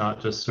 It's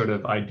not just sort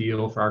of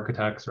ideal for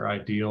architects or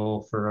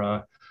ideal for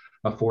a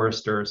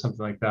forester or something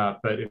like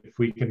that. But if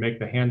we can make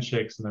the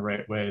handshakes in the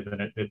right way,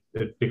 then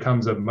it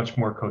becomes a much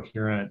more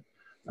coherent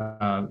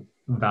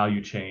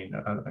value chain,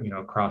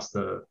 across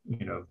the,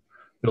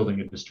 building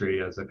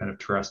industry as a kind of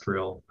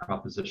terrestrial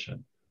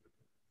proposition.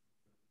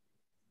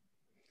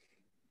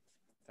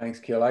 Thanks,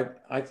 Kiel.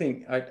 I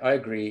think I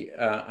agree.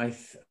 I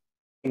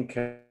think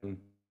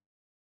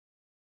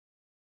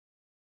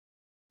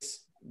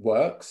this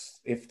works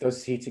if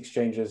those heat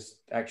exchangers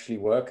actually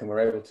work and we're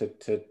able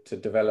to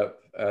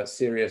develop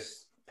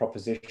serious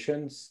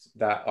propositions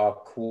that are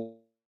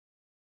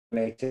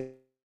coordinated.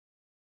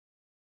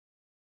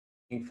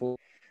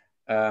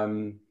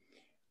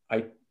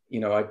 I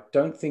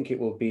don't think it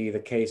will be the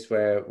case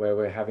where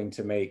we're having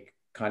to make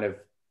kind of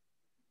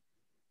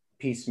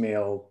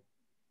piecemeal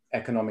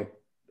economic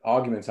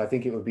arguments, I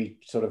think it would be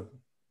sort of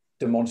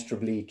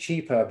demonstrably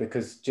cheaper,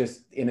 because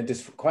just in a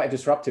quite a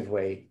disruptive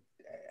way,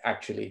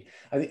 actually.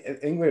 I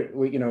think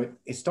we're you know,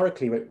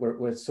 historically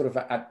we're sort of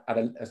at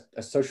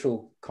a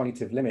social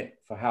cognitive limit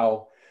for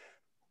how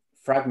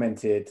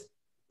fragmented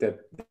the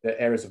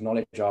areas of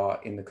knowledge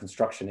are in the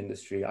construction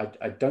industry.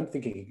 I don't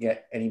think it can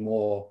get any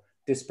more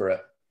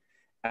disparate.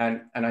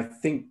 And I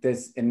think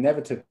there's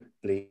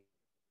inevitably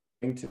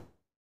going to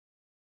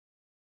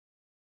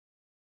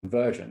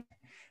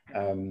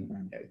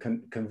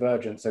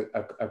convergence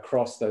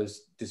across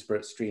those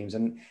disparate streams,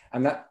 and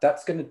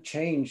that's going to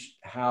change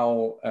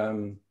how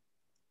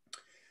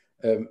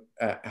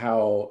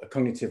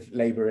cognitive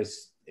labor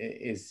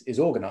is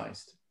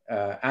organized,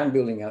 and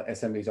building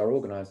assemblies are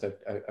organized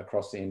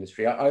across the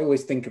industry. I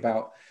always think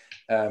about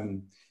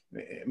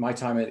my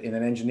time in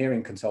an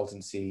engineering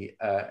consultancy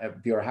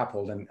at Bureau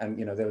Happold, and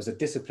you know, there was a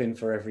discipline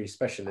for every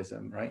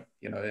specialism, right?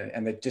 You know,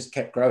 and they just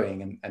kept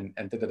growing, and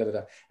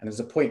there's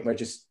a point where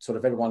just sort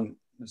of everyone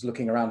was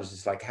looking around, it's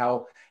just like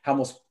how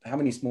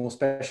many small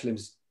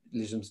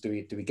specialisms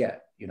do we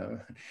get, you know?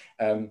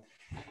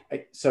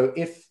 So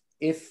if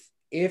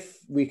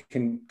we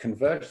can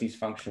converge these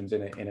functions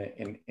with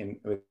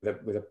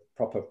a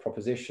proper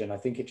proposition, I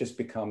think it just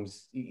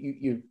becomes,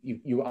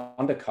 you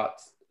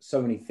undercut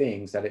so many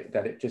things that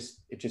it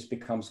just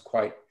becomes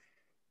quite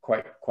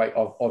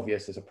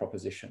obvious as a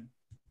proposition.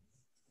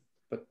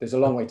 But there's a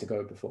long way to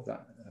go before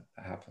that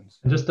happens.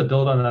 And just to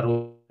build on that a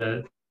little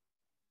bit,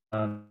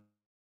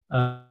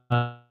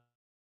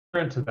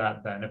 into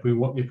that, then, if we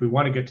want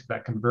to get to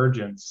that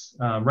convergence,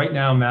 right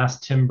now, mass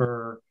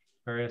timber,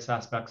 various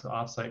aspects of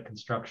offsite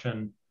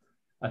construction,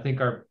 I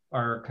think are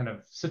kind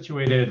of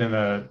situated in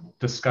a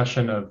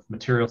discussion of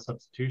material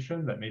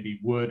substitution, that maybe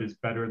wood is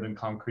better than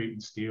concrete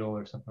and steel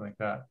or something like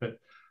that. But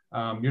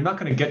you're not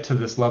going to get to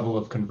this level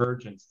of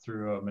convergence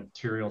through a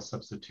material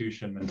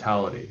substitution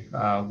mentality.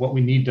 What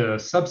we need to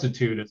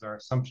substitute is our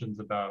assumptions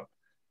about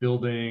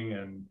building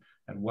and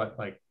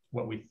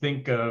what we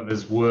think of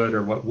as wood,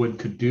 or what wood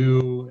could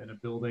do in a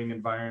building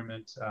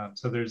environment.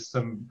 So there's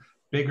some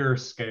bigger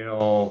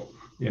scale,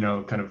 you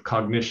know, kind of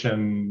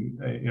cognition,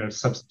 you know,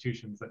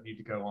 substitutions that need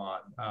to go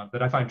on,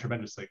 that I find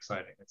tremendously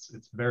exciting.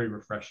 It's very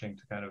refreshing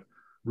to kind of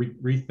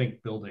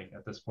rethink building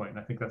at this point. And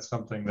I think that's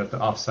something that the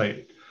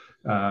offsite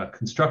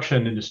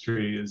construction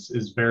industry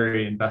is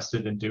very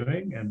invested in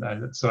doing. And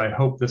so I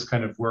hope this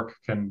kind of work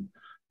can,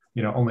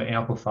 you know, only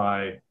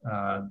amplify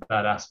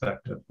that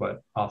aspect of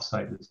what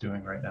offsite is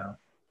doing right now.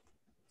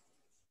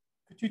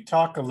 Could you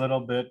talk a little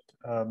bit,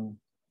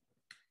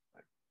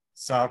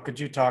 Sal, could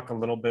you talk a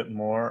little bit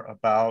more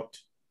about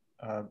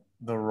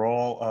the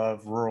role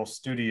of Rural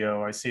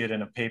Studio? I see it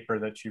in a paper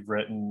that you've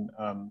written,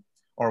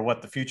 or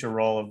what the future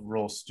role of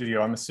Rural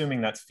Studio. I'm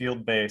assuming that's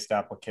field-based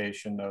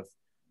application of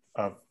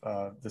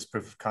this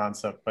proof of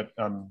concept, but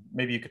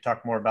maybe you could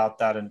talk more about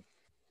that and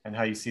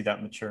how you see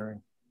that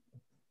maturing.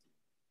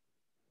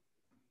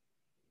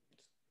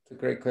 It's a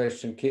great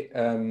question.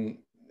 Kiel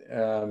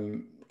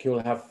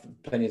will have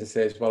plenty to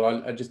say as well.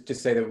 I'll just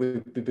say that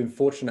we've been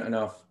fortunate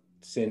enough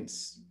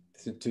since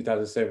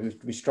 2007.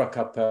 We struck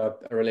up a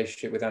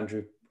relationship with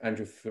Andrew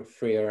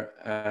Freer,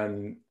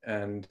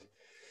 and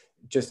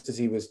just as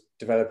he was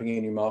developing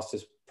a new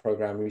master's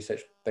program,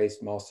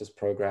 research-based master's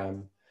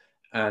program,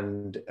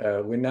 and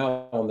we're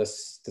now on the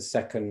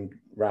second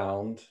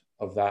round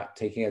of that,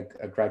 taking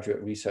a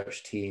graduate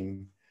research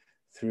team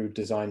through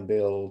design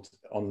build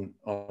on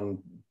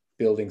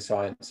building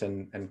science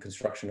and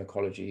construction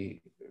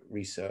ecology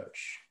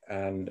research,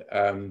 and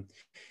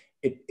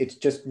it's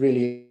just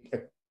really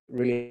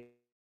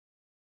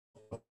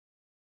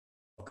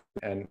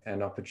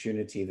an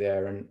opportunity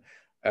there,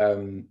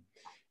 and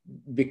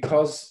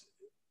because,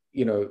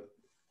 you know,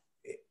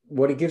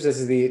 what it gives us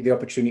is the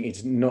opportunity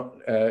to not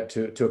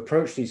to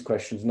approach these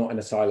questions not in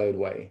a siloed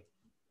way,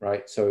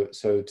 right? So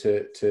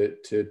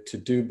to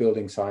do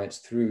building science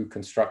through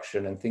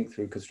construction, and think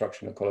through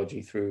construction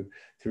ecology through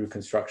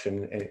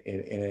construction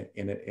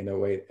in a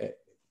way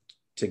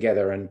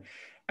together,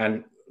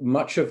 and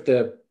much of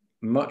the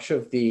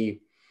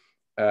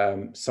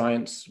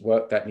science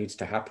work that needs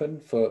to happen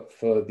for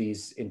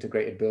these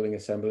integrated building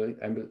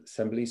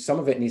assemblies. Some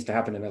of it needs to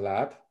happen in a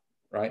lab,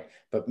 right?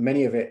 But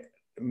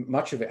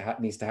much of it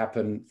needs to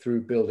happen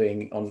through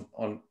building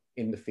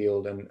in the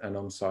field and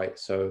on site.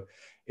 So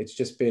it's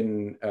just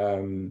been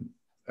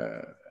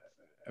a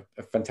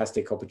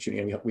fantastic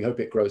opportunity, and we hope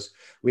it grows.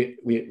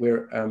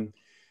 We're on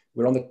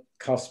the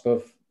cusp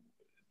of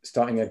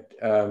starting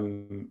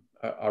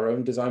our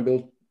own design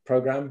build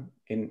program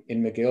in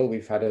McGill.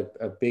 We've had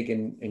a big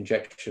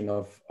injection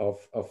of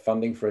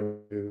funding for a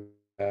new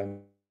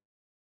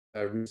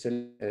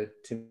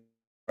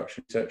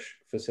research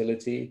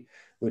facility,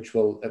 which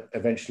will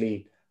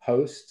eventually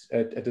host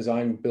a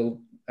design build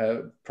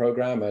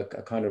program, a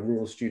kind of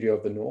rural studio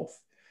of the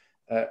North,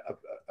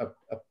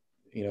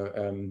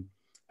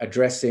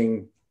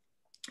 addressing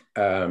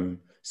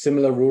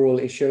similar rural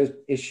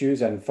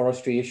issues and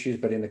forestry issues,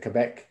 but in the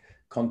Quebec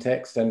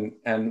context,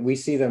 and we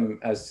see them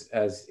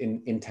as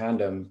in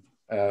tandem,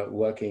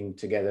 working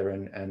together,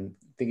 and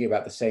thinking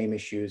about the same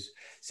issues,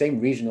 same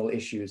regional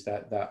issues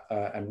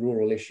and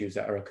rural issues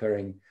that are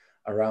occurring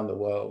around the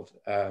world,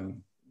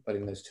 but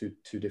in those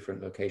two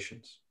different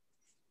locations.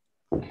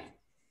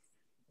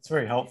 It's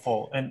very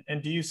helpful.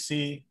 And do you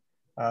see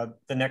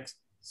the next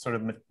sort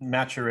of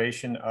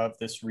maturation of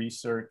this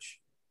research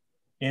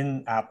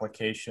in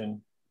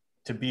application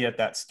to be at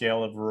that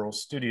scale of rural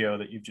studio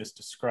that you've just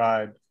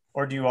described?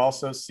 Or do you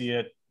also see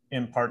it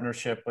in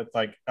partnership with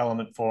like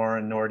Element 4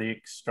 and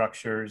Nordic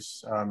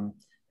structures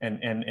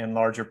and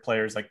larger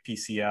players like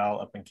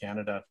PCL up in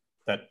Canada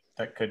that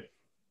could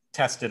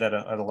test it at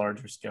a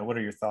larger scale? What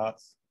are your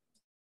thoughts?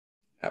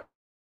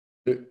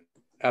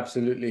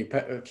 Absolutely.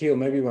 Kiel,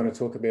 maybe you want to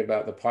talk a bit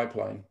about the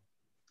pipeline.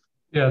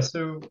 Yeah,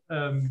 so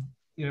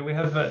we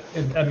have at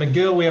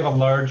McGill, we have a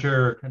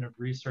larger kind of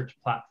research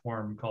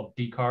platform called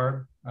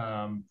Decarb,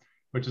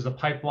 which is a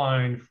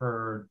pipeline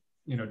for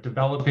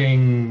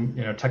developing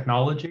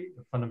technology,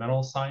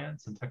 fundamental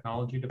science and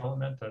technology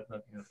development that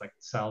like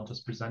Sal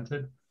just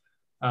presented,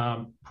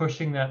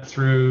 pushing that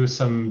through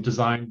some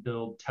design,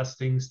 build,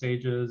 testing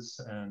stages,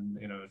 and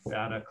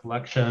data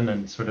collection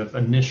and sort of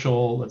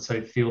initial, let's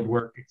say,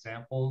 fieldwork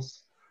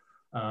examples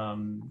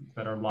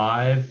that are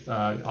live,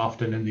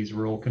 often in these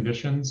rural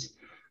conditions,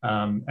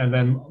 and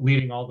then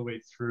leading all the way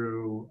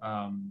through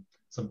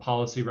some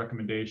policy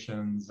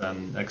recommendations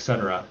and et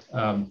cetera.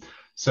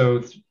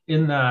 So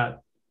in that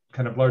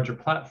kind of larger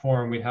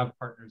platform, we have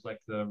partners like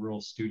the Rural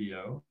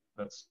Studio,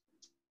 that's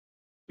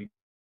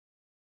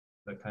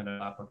the kind of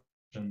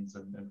applications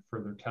and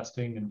further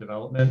testing and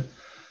development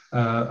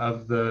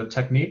of the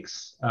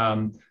techniques.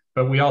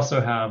 But we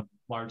also have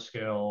large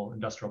scale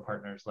industrial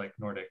partners like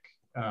Nordic,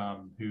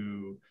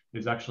 who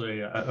is actually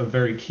a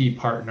very key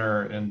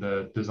partner in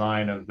the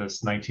design of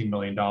this $19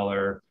 million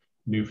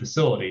new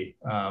facility,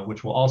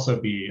 which will also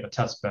be a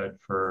test bed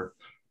for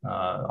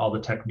all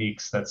the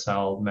techniques that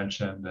Sal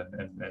mentioned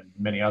and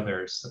many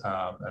others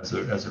as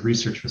a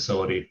research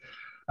facility.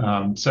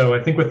 So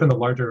I think within the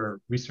larger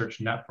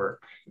research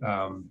network,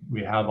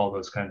 we have all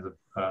those kinds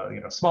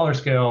of smaller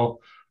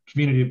scale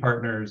community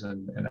partners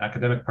and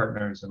academic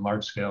partners and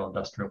large scale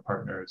industrial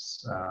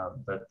partners.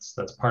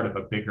 That's part of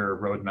a bigger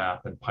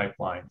roadmap and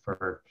pipeline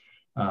for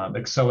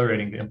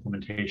accelerating the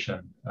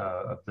implementation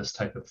of this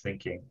type of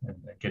thinking and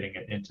getting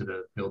it into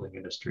the building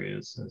industry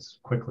as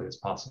quickly as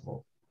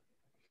possible.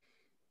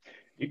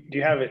 Do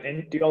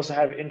you also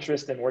have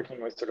interest in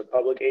working with sort of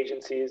public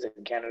agencies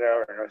in Canada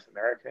or North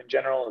America in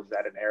general? Is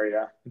that an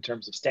area in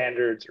terms of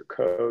standards or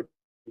code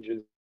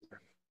changes?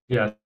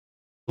 Yeah,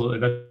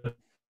 absolutely.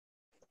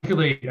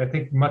 Particularly, I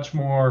think much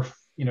more,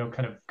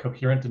 kind of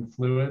coherent and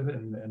fluid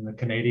in the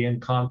Canadian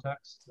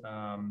context.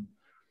 And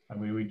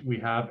we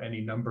have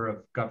any number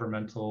of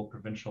governmental,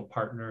 provincial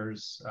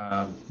partners,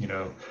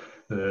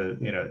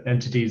 the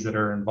entities that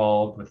are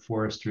involved with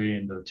forestry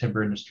and the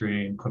timber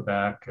industry in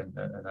Quebec and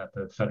at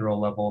the federal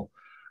level.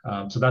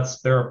 So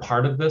they're a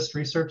part of this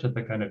research at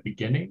the kind of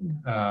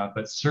beginning,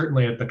 but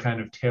certainly at the kind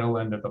of tail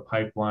end of the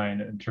pipeline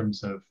in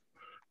terms of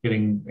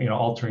getting,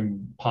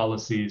 altering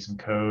policies and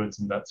codes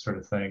and that sort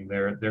of thing.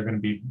 They're going to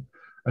be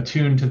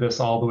attuned to this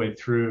all the way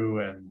through,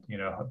 and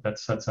that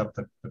sets up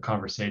the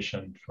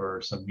conversation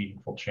for some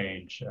meaningful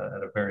change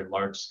at a very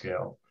large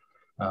scale.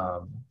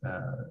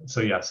 So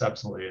yes,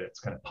 absolutely, it's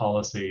kind of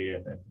policy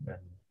and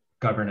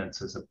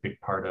governance is a big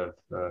part of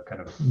the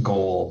kind of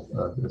goal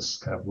of this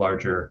kind of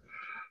larger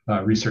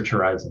research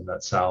horizon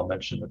that Sal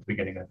mentioned at the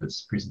beginning of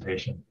this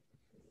presentation.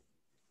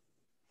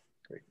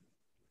 Great.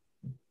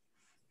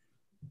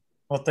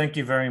 Well, thank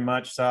you very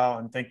much, Sal,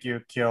 and thank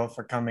you, Kiel,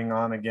 for coming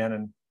on again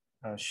and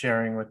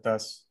sharing with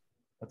us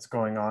what's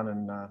going on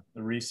in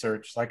the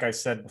research. Like I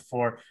said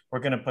before, we're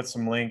going to put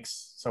some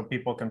links so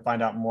people can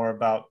find out more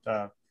about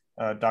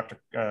Dr.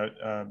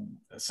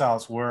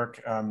 Sal's work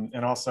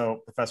and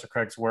also Professor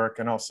Craig's work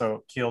and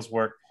also Kiel's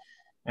work,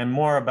 and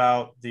more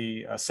about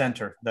the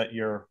center that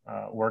you're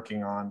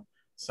working on,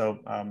 so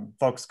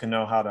folks can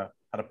know how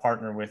to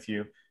partner with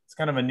you. It's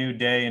kind of a new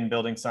day in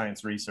building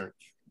science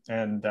research,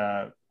 and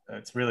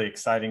it's really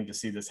exciting to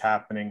see this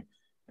happening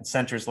and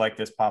centers like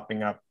this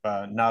popping up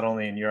not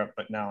only in Europe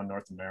but now in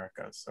North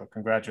America. So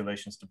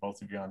congratulations to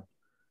both of you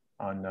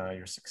on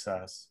your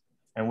success.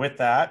 And with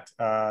that,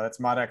 that's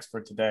ModX for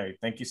today.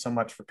 Thank you so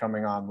much for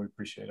coming on. We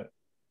appreciate it.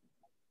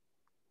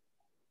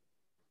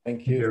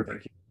 Thank you.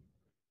 Thank you.